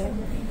দেখুৱাইছে ইয়াতে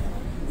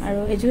আৰু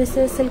এজু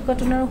হৈছে সিল্ক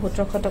কটনৰ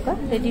 1700 টকা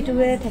ৰেডি টু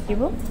ওয়্যাৰ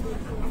থাকিব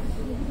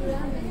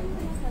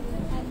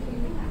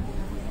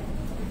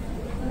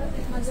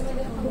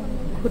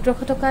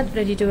 1700 টকাত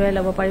ৰেডি টু ওয়্যাৰ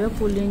ল'ব পাৰিব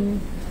পুলিন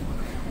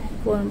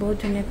বহুত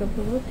ধুনীয়া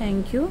কাপোৰ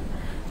থ্যাংক ইউ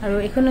আৰু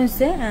এখন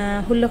হৈছে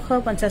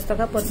 1650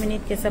 টকা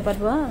পদ্মিনীত কেঁচা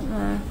পাতৱা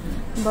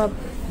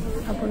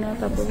আপোনাৰ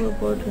কাপোৰবোৰ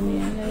বহুত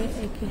ধুনীয়া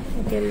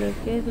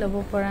একেলগে ল'ব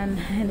পৰা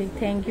নাই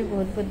থ্যাংক ইউ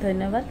বহুত বহুত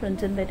ধন্যবাদ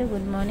ৰঞ্জন বাইদেউ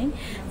গুড মৰ্নিং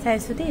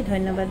চাইছো দেই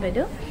ধন্যবাদ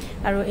বাইদেউ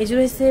আৰু এজোৰ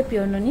হৈছে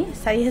পিয়ৰ নুনি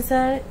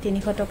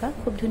 4300 টকা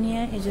খুব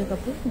ধুনীয়া এজোৰ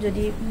কাপোৰ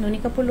যদি নুনি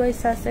কাপোৰ লৈ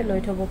ইচ্ছা আছে লৈ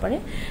থব পাৰে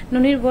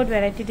নুনিৰ বহুত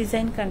ভেৰাইটি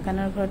ডিজাইন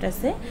কাংকানৰ ঘৰত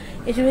আছে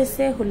এজোৰ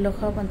হৈছে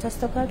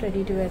 1650 টকা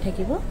ৰেডি টু ওয়্যাৰ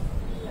থাকিব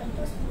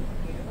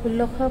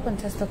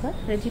 1650 টকা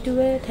ৰেডি টু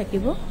ওয়্যাৰ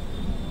থাকিব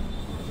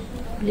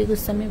বুলি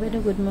গোস্বামী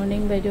বাইদেউ গুড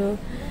মৰ্নিং বাইদেউ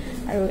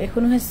আৰু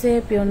এখন হৈছে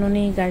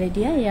পিয়নুনি গাড়ি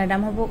দিয়া ইয়াৰ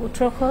দাম হ'ব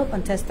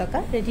 1850 টকা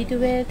ৰেডি টু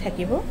ওয়্যাৰ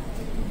থাকিব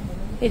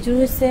এজোৰ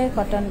হৈছে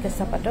কটন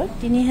কেঁচা পাটৰ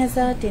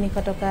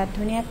 3300 টকা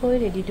ধুনীয়াকৈ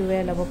ৰেডি টু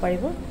ওয়্যাৰ ল'ব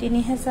পাৰিব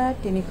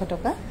 3300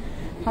 টকা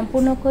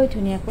সম্পূৰ্ণকৈ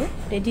ধুনীয়াকৈ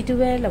ৰেডি টু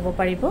ওয়্যাৰ ল'ব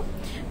পাৰিব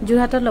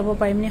জুৰহাটত ল'ব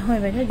পাৰিম নে হয়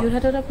বাইদেউ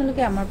জুৰহাটত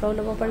আপোনালোকে আমাৰ পৰাও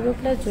ল'ব পাৰিব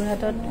প্লাস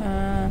জুৰহাটত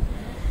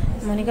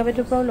মনিকা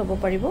বেটৰ পৰাও ল'ব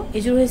পাৰিব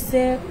এজোৰ হৈছে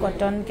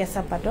কটন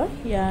কেঁচা পাটৰ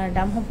ইয়াৰ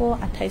দাম হ'ব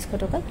 2800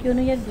 টকা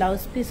কিয়নো ইয়াত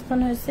ব্লাউজ পিছখন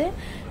হৈছে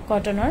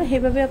কটনৰ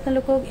হেইভাবে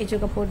আপোনালোকক এজোৰ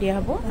কাপোৰ দিয়া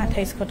হ'ব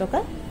 2800 টকা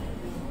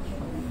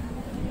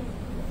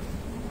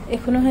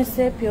এখন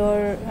হৈছে পিয়ৰ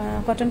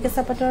কটন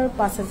কেঁচা পাটৰ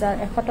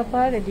 5100 টকা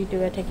ৰেডি টু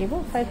ওয়্যাৰ থাকিব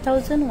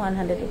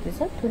 5100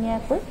 रुपीसত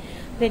ধুনীয়াকৈ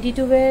ৰেডি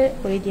টু ওয়্যাৰ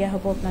কৰি দিয়া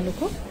হ'ব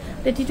আপোনালোকক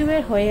ৰেডি টু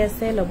ওয়্যাৰ হৈ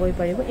আছে ল'বই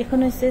পাৰিব এখন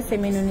হৈছে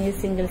সেমিনুনি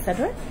সিঙ্গেল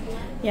চাদৰ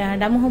ইয়াৰ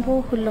দাম হ'ব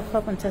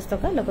 1650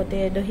 টকা লগতে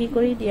দহি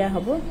কৰি দিয়া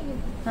হ'ব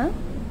হা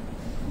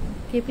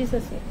কি পিস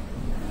আছে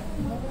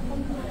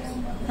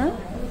হা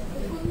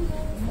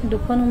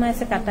দুখন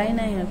উমাইছে কাটাই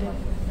নাই হতে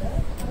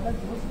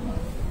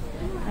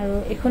আৰু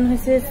এখন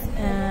হৈছে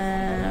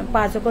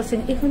পাঁচকৰ সিং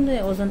এখন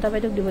অজন্তা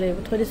বাইদক দিব লাগিব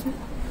থৈ দিছো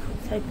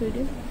সাইড কৰি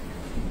দিম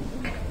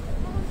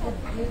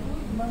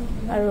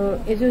আৰু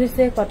এজু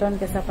হৈছে কটন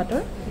কেঁচা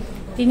পাটৰ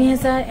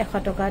 3100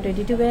 টকা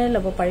ৰেডি টু ওয়্যাৰ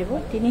ল'ব পাৰিব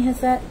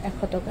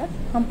 3100 টকা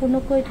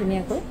সম্পূৰ্ণকৈ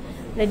ধুনীয়াকৈ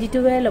ৰেডি টু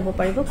ওয়্যাৰ ল'ব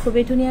পাৰিব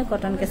খুবেই ধুনীয়া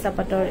কটন কেঁচা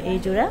পাটৰ এই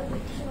জোৰা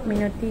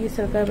মিনতি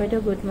সৰকাৰ বাইদেউ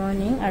গুড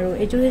মৰ্নিং আৰু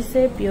এজু হৈছে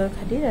পিয়ৰ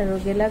খাদিৰ আৰু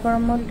গেলা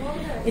গৰমত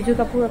এজু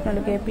কাপোৰ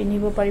আপোনালোকে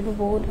পিন্ধিব পাৰিব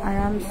বহুত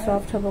আৰাম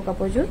সফট হ'ব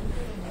কাপোৰজোৰ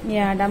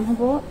ইয়াৰ দাম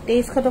হ'ব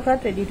 2300 টকা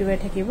ৰেডি টু ওয়্যাৰ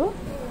থাকিব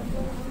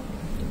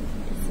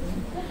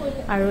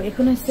আৰু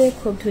এখন হৈছে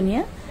খুব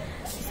ধুনীয়া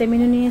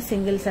সেমিনুনি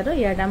সিঙ্গেল চাদৰ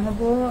ইয়াৰ দাম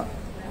হ'ব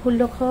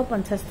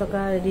 1650 টকা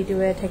ৰেডি টু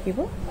ওয়্যাৰ থাকিব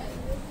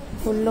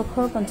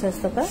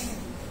 1650 টকা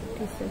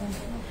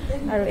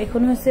আৰু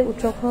এখন হৈছে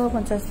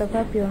 1850 টকা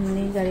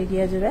পিয়নুনি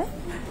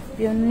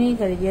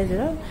গাড়ি দিয়া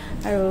জোৰা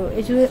আৰু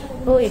এজু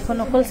এখন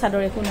অকল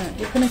চাদৰ এখন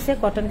হৈছে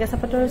কটন কেঁচা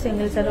পাটৰ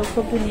সিঙ্গেল চাদৰ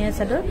খুব ধুনীয়া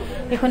চাদৰ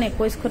এখন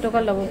 2100 টকা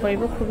ল'ব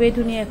পাৰিব খুবেই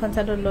ধুনীয়া এখন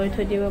চাদৰ লৈ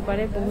থৈ দিব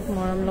পাৰে বহুত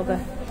মৰম লগা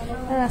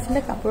আৰু আসলে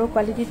কাপোৰৰ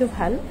কোৱালিটিটো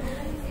ভাল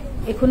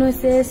এখন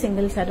হৈছে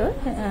সিঙ্গেল চাদৰ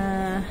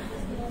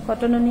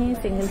কটননি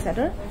সিঙ্গেল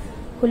চাদৰ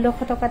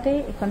 1600 টকাতে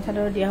এখন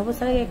চাদৰ দিয়া হ'ব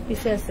চাগে এক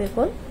পিছে আছে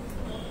কল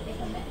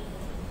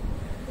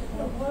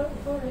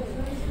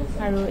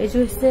আৰু এজু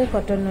হৈছে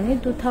কটন নুনি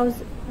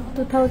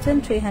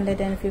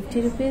 2350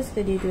 रुपीस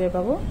ৰেডি টু ওয়্যাৰ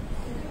পাব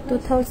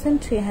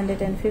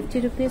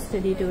 2350 रुपीस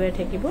ৰেডি টু ওয়্যাৰ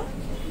থাকিব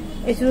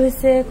এজু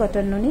হৈছে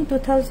কটন নুনি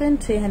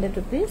 2300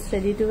 रुपीस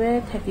ৰেডি টু ওয়্যাৰ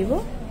থাকিব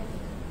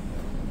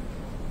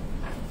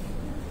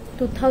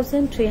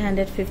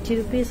 2350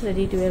 रुपीस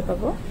ৰেডি টু ওয়্যাৰ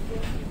পাব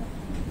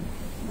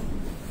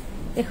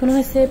এখন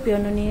হৈছে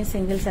পিয়নুনি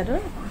সিঙ্গেল চাদৰ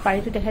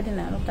পাৰিটো দেখাই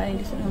দিনা আৰু টানি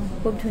দিছো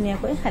খুব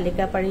ধুনীয়াকৈ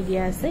হালিকা পাৰি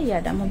দিয়া আছে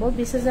ইয়াৰ দাম হ'ব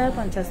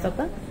 20050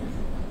 টকা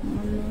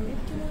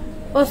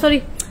ও সৰি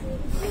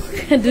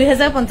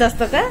 2050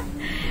 টকা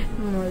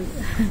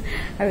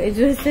আৰু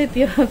এজু হৈছে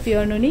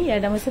পিয়নুনি ইয়াৰ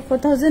দাম হৈছে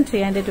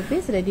 4300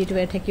 रुपीस ৰেডি টু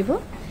ওয়্যাৰ থাকিব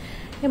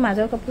এই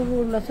মাজৰ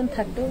কাপোৰবোৰ লচন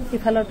থাকটো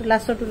ইফালৰটো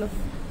লাষ্টৰটো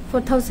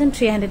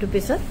 4300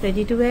 रुपीसত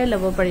ৰেডি টু ওয়্যাৰ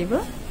ল'ব পাৰিব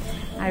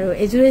আৰু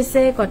এজু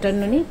হৈছে কটন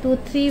নুনি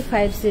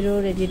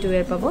 2350 ৰেডি টু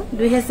ওয়্যাৰ পাব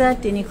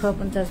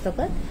 2350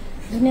 টকা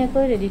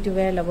ধুনীয়াকৈ ৰেডি টু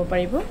ওয়্যাৰ ল'ব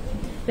পাৰিব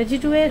ৰেডি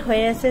টু ওয়্যাৰ হৈ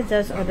আছে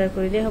জাস্ট অৰ্ডাৰ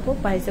কৰিলে হ'ব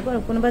পাই যাব আৰু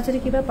কোনোবা যদি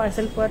কিবা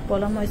পাৰ্সেল পোৱাত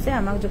প্ৰব্লেম হৈছে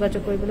আমাক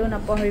যোগাযোগ কৰিবলৈ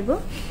নাপাহৰিব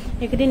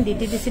একদিন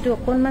ডিটিডিসিটো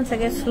অকনমান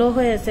সাগে স্লো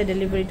হৈ আছে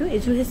ডেলিভাৰীটো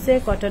এজু হৈছে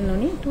কটন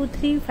নুনি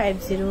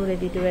 2350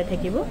 ৰেডি টু ওয়্যাৰ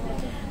থাকিব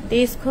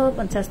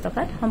 2350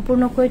 টকাত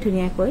সম্পূৰ্ণকৈ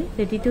ধুনীয়াকৈ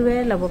ৰেডি টু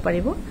ওয়্যাৰ ল'ব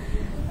পাৰিব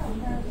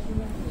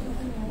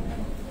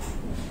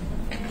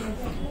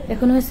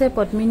এখন হৈছে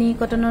পদ্মিনী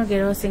কটনৰ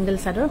গেৰ সিঙ্গেল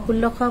চাদৰ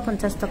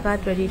 1650 টকাত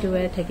ৰেডি টু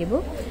ওয়্যাৰ থাকিব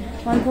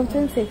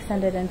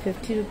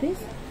 1650 रुपीस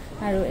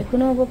আৰু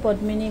এখনো হ'ব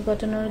পদ্মিনী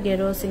কটনৰ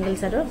গেৰ সিঙ্গেল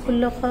চাদৰ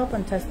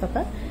 1650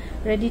 টকা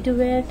ৰেডি টু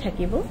ওয়্যাৰ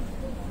থাকিব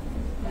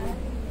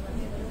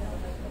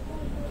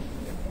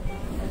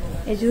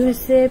এজু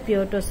হৈছে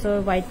পিয়ৰ টছৰ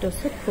হোৱাইট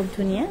টছত খুব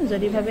ধুনীয়া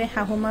যদি ভাবে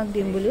হাহুমাক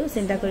দিম বুলিও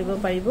চিন্তা কৰিব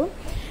পাৰিব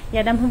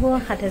ইয়াৰ দাম হ'ব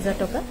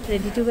 7000 টকা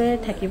ৰেডি টু ওয়্যাৰ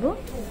থাকিব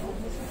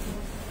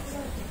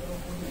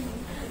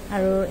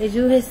আৰু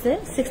এজু হৈছে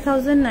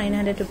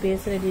 6900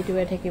 रुपीस ৰেডি টু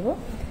ওয়্যাৰ থাকিব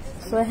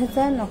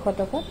 6900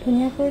 টকা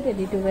ধুনিয়াকৈ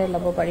ৰেডি টু ওয়্যাৰ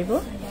ল'ব পাৰিব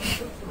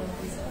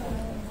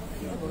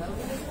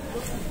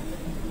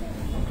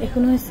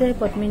এখন হৈছে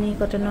পদ্মিনী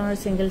কটনৰ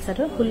সিঙ্গেল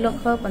চাদৰ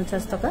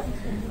 1650 টকা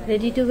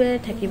ৰেডি টু ওয়্যাৰ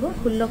থাকিব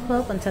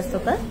 1650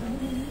 টকা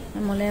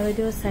মলয়া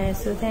ভিডিও চাই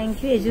আছো থ্যাংক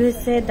ইউ এজু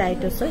হৈছে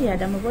ডাইটছ ইয়াৰ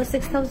দাম হ'ব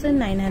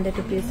 6900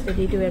 रुपीस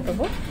ৰেডি টু ওয়্যাৰ পাব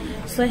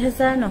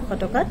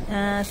 6900 টকাত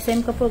সেম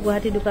কাপোৰ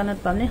গুৱাহাটী দোকানত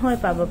পামনে হয়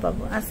পাব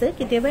আছে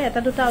কেতিয়াবা এটা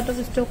দুটা আউট অফ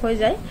ষ্টক হৈ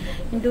যায়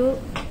কিন্তু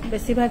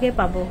বেছিভাগে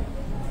পাব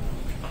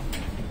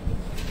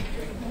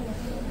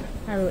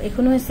আৰু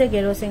এখন হৈছে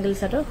গেৰো সিঙ্গেল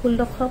চাদৰ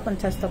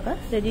 1650 টকা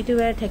ৰেডি টু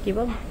ওয়্যাৰ থাকিব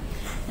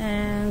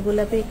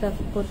গোলাপী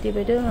কাকতি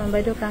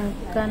বাইদেউ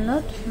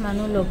কাংকানত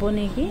মানুহ ল'ব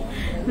নেকি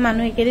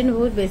মানুহ একেদিন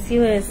বহুত বেছি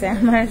হৈ আছে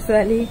আমাৰ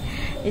ছোৱালী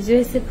এজু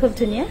হৈছে খুব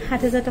ধুনিয়া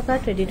 7000 টকা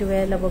ৰেডি টু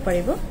ওয়্যাৰ ল'ব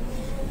পাৰিব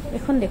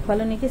এখন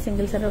দেখুৱালো নেকি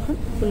সিঙ্গেল চাদৰখন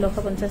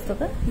 1650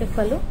 টকা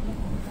দেখুৱালো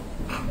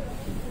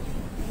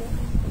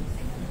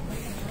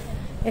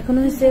এখন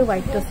হৈছে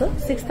white toss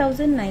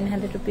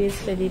 6900 rupees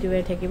ready to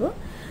where থাকিব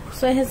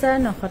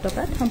 6900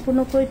 টকা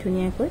সম্পূৰ্ণকৈ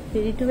ধুনিয়াকৈ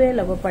ৰেডি টু ওয়্যাৰ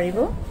ল'ব পাৰিব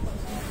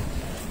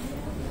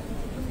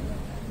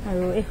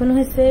আৰু এখন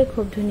হৈছে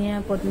খুব ধুনিয়া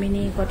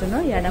পদ্মিনী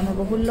কটনৰ ইয়াৰ দাম হ'ব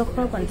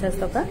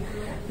 1650 টকা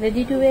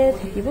ৰেডি টু ওয়্যাৰ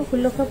থাকিব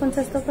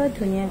 1650 টকা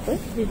ধুনিয়াকৈ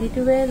ৰেডি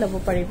টু ওয়্যাৰ ল'ব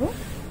পাৰিব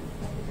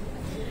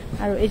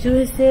আৰু এজু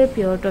হৈছে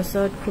পিয়ৰ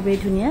টছত খুবেই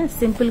ধুনিয়া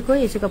সিম্পল কৈ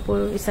এজু কাপোৰ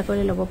ইচ্ছা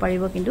কৰি ল'ব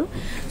পাৰিব কিন্তু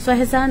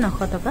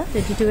 6900 টকা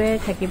ৰেডি টু ওয়্যাৰ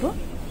থাকিব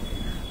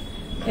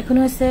এখন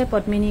হৈছে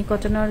পদ্মিনী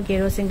কটনৰ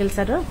গেৰো সিঙ্গেল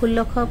চাদৰ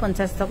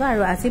 1650 টকা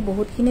আৰু আজি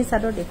বহুতখিনি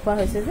চাদৰ দেখুৱা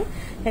হৈছে যে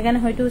সেইকাৰণে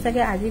হয়তো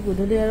চাগে আজি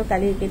গুধুলি আৰু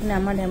কালি কেদিন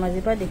আমাৰ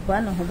ধেমাজিৰ পৰা দেখুৱা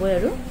নহবই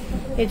আৰু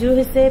এজু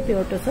হৈছে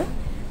পিয়ৰ টছত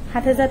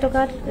 7000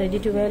 টকাত ৰেডি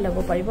টু ওয়্যাৰ ল'ব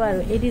পাৰিব আৰু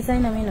এই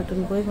ডিজাইন আমি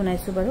নতুনকৈ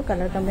বনাইছো বাৰু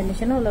কালাৰ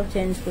কম্বিনেশনো অলপ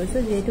চেঞ্জ কৰিছো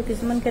যেহেতু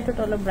কিছুমান ক্ষেত্ৰত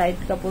অলপ ব্ৰাইট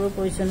কাপোৰৰ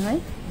প্ৰয়োজন হয়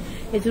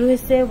এজু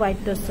হৈছে হোৱাইট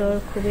টছৰ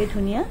খুবেই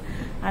ধুনিয়া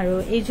আৰু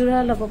এই জোৰা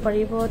ল'ব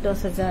পাৰিব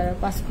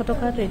 10500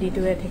 টকাত ৰেডি টু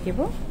ওয়্যাৰ থাকিব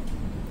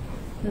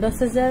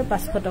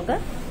 10500 টকা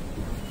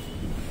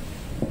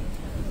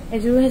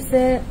এজু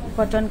হৈছে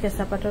কটন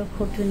কেঁচা পাটৰ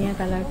খুব ধুনিয়া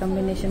কালাৰ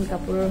কম্বিনেশন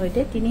কাপোৰৰ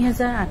হৈতে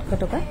 3800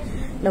 টকা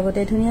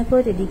লগতে ধুনিয়াকৈ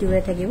ৰেডি টু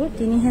ওয়্যাৰ থাকিব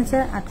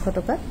 3800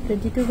 টকা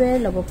ৰেডি টু ওয়্যাৰ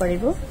ল'ব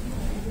পাৰিব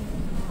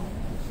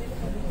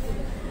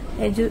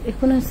এজু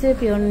এখন হৈছে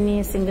পিয়নি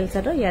সিঙ্গেল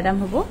চাদৰ ইয়াৰ দাম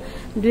হ'ব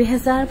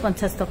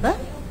 2050 টকা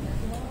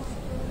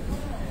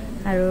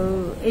আৰু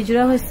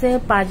এজোৰা হৈছে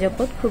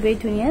পাজকত খুবেই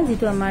ধুনিয়া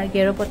যেটো আমাৰ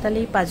গেৰো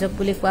পতালি পাজক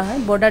বুলি কোৱা হয়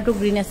বৰ্ডাৰটো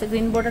গ্ৰীন আছে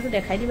গ্ৰীন বৰ্ডাৰটো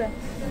দেখাই দিবা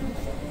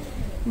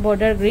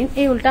বৰ্ডাৰ গ্ৰীন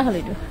এই উল্টা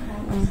হলিটো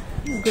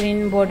গ্ৰীন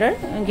বৰ্ডাৰ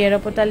গেৰো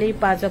পতালি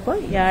পাজকৰ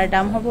ইয়াৰ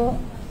দাম হ'ব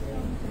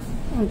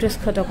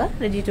 2900 টকা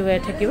ৰেডি টু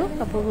ওয়্যাৰ থাকিব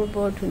কাপোৰবোৰ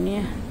বৰ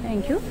ধুনিয়া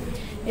থ্যাংক ইউ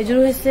এজোৰ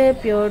হৈছে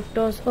পিয়ৰ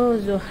টছ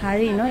জো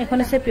হাৰি ন এখন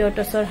হৈছে পিয়ৰ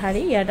টছৰ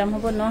হাৰি ইয়াৰ দাম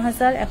হ'ব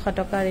 9100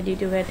 টকা ৰেডি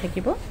টু ওয়্যাৰ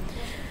থাকিব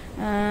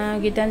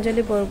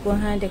গীতাঞ্জলি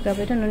বৰগোহাঁই ডেকা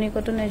বাইদেউ নুনি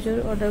কটন এজোৰ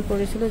অৰ্ডাৰ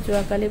কৰিছিলো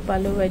যোৱাকালি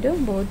পালো বাইদেউ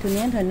বহুত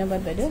ধুনিয়া ধন্যবাদ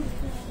বাইদেউ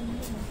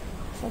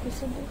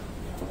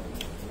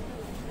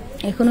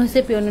এখন হৈছে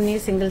পিয়নুনি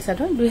সিঙ্গেল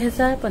চাদৰ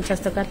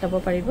 2050 টকাত ল'ব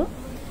পাৰিব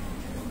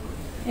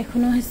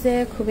এখন হৈছে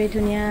খুবেই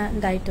ধুনিয়া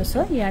ডাইটছ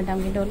ইয়াৰ দাম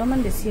কিন্তু অলপমান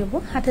বেছি হ'ব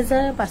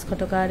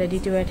 7500 টকা ৰেডি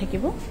টু ওয়্যাৰ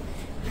থাকিব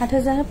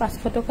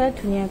 7500 টকা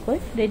ধুনিয়াকৈ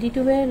ৰেডি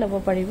টু ওয়্যাৰ ল'ব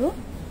পাৰিব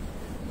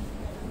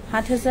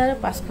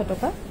 7500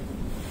 টকা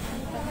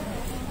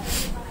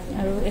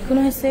আৰু এখন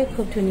হৈছে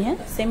খুব ধুনিয়া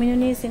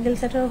সেমিনুনি সিঙ্গেল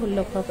চাদৰ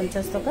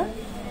 1650 টকা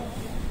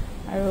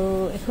আৰু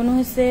এখন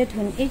হৈছে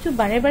এইটো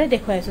বাৰে বাৰে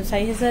দেখুৱাইছো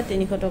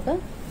 4300 টকা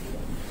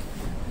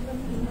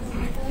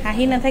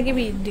হাঁহি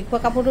নাথাকিবি দেখুৱা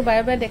কাপোৰটো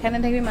বাৰে বাৰে দেখা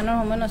নাথাকিবি মানুহৰ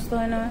সময় নষ্ট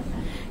হয় নহয়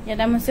ইয়াৰ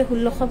দাম হৈছে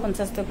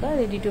 1650 টকা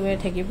ৰেডি টু ওয়্যাৰ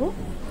থাকিব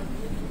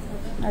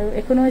আৰু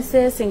এখন হৈছে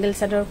সিঙ্গেল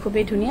চাদৰ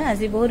খুবেই ধুনিয়া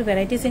আজি বহুত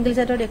ভেৰাইটি সিঙ্গেল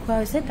চাদৰ দেখুৱা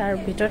হৈছে তাৰ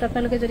ভিতৰত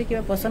আপোনালোকে যদি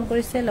কিবা পছন্দ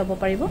কৰিছে ল'ব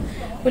পাৰিব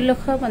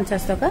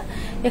 1650 টকা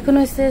এখন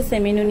হৈছে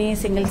সেমিনুনি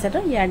সিঙ্গেল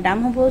চাদৰ ইয়াৰ দাম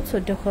হ'ব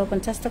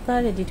 1450 টকা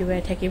ৰেডি টু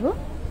ওয়্যাৰ থাকিব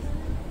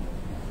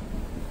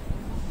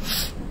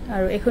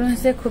আৰু এখন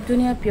হৈছে খুব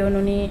ধুনিয়া পিয়ৰ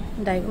নুনি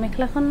ডাই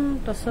মেখলাখন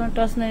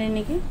টছ নুনি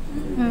নেকি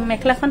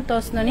মেখলাখন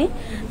টছ নুনি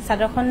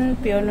চাদৰখন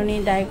পিয়ৰ নুনি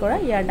ডাই কৰা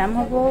ইয়াৰ দাম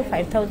হ'ব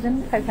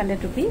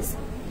 5500 रुपीस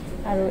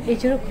আৰু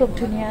এইযোৰ খুব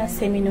ধুনিয়া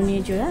সেমিনুনি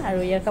জোৰা আৰু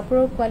ইয়াৰ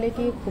কাপোৰৰ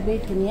কোৱালিটি খুবেই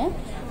ধুনিয়া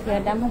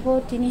ইয়াৰ দাম হ'ব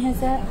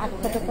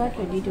 3800 টকা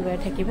ৰেডি টু ওয়্যাৰ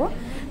থাকিব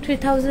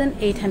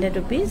 3800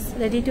 रुपीस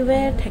ৰেডি টু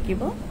ওয়্যাৰ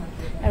থাকিব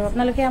আৰু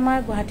আপোনালোকে আমাৰ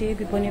গুৱাহাটীৰ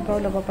বিপণীৰ পৰা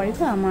ল'ব পাৰিব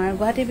আমাৰ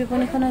গুৱাহাটীৰ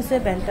বিপণীখন হৈছে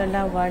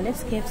বেলতলা ৱাৰলেছ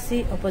কেএফসি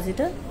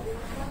অপজিটত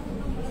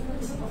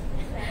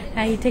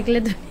আহি থাকিলে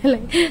ধুনিয়া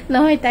লাগে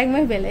নহয় তাইক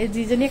মই বেলে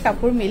যিজনী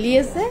কাপোৰ মেলি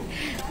আছে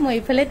মই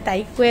ইফালে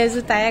তাইক কৈ আছো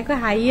তাই আকৌ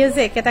হাঁহি আছে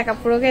একেটা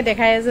কাপোৰকে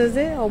দেখাই আছে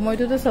যে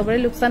সময়টোতো সবৰে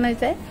লোকসান হৈ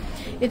যায়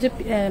এইটো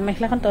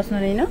মেখলাখন টছ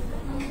নুনি ন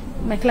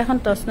মেখলাখন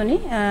টছ নুনি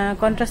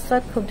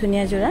কন্ট্ৰাষ্টত খুব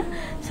ধুনিয়া জোৰা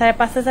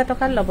 5500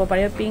 টকা ল'ব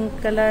পাৰিব পিংক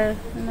কালাৰ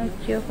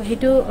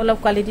হেতু অলপ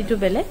কোৱালিটিটো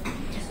বেলে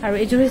আৰু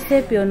এইযোৰ হৈছে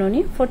পিয়ৰ নুনি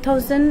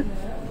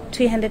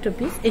 4300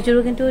 रुपीस এযোৰ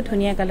কিন্তু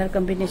ধুনিয়া কালাৰ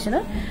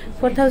কম্বিনেশনৰ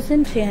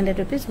 4300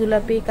 रुपीस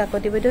গোলাপী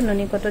কাকতি বাইদেউ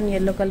নুনি কটন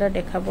ইয়েলো কালাৰ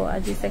দেখাব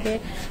আজি সাকে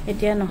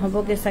এতিয়া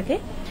নহবগে সাকে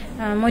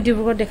মই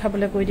ডিব্ৰুগড়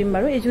দেখাবলৈ কৈ দিম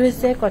বাৰু এযোৰ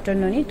হৈছে কটন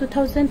নুনি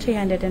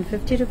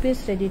 2350 रुपीस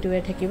ৰেডি টু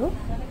ওয়্যাৰ থাকিব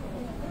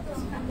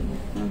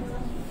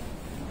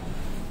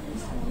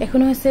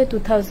এখন হৈছে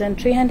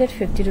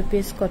 2350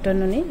 rupees কটন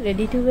নুনি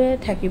ৰেডি টু ওয়্যাৰ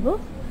থাকিব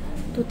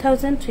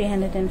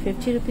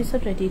 2350 rupees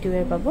ৰেডি টু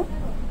ওয়্যাৰ পাব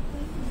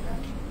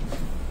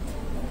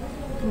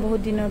বহুত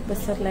দিনৰ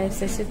পাছত লাইভ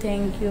চাইছে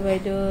থ্যাংক ইউ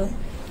বাইদেউ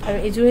আৰু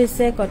এজু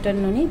হৈছে কটন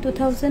নুনি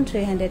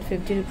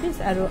 2350 rupees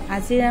আৰু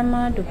আজি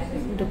আমাৰ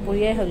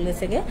দুপৰীয়া হ'ল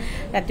গৈছেগে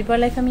ৰাতিপুৱা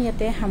লাইভ আমি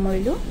ইয়াতে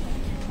সামৰিলো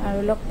আৰু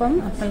লগ পাম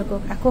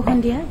আপোনালোকক আকৌ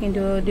সন্ধিয়া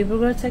কিন্তু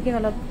ডিব্ৰুগড়ত চাগে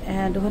অলপ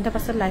 2 ঘণ্টা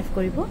পাছত লাইভ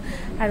কৰিব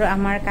আৰু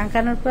আমাৰ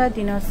কাংকানৰ পৰা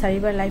দিনত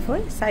 4বাৰ লাইভ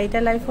হয় 4টা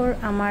লাইভৰ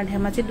আমাৰ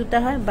ধেমাজি দুটা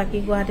হয় বাকি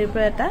গুৱাহাটীৰ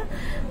পৰা এটা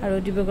আৰু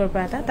ডিব্ৰুগড়ৰ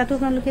পৰা এটা তাতো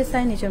আপোনালোকে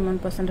চাই নিজৰ মন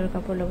পছন্দৰ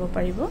কাপোৰ ল'ব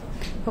পাৰিব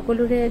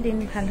সকলোৰে দিন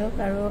ভাল হওক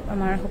আৰু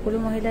আমাৰ সকলো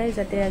মহিলাই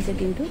যাতে আজি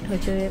দিনটো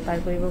ধৈৰ্যৰে পাৰ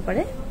কৰিব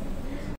পাৰে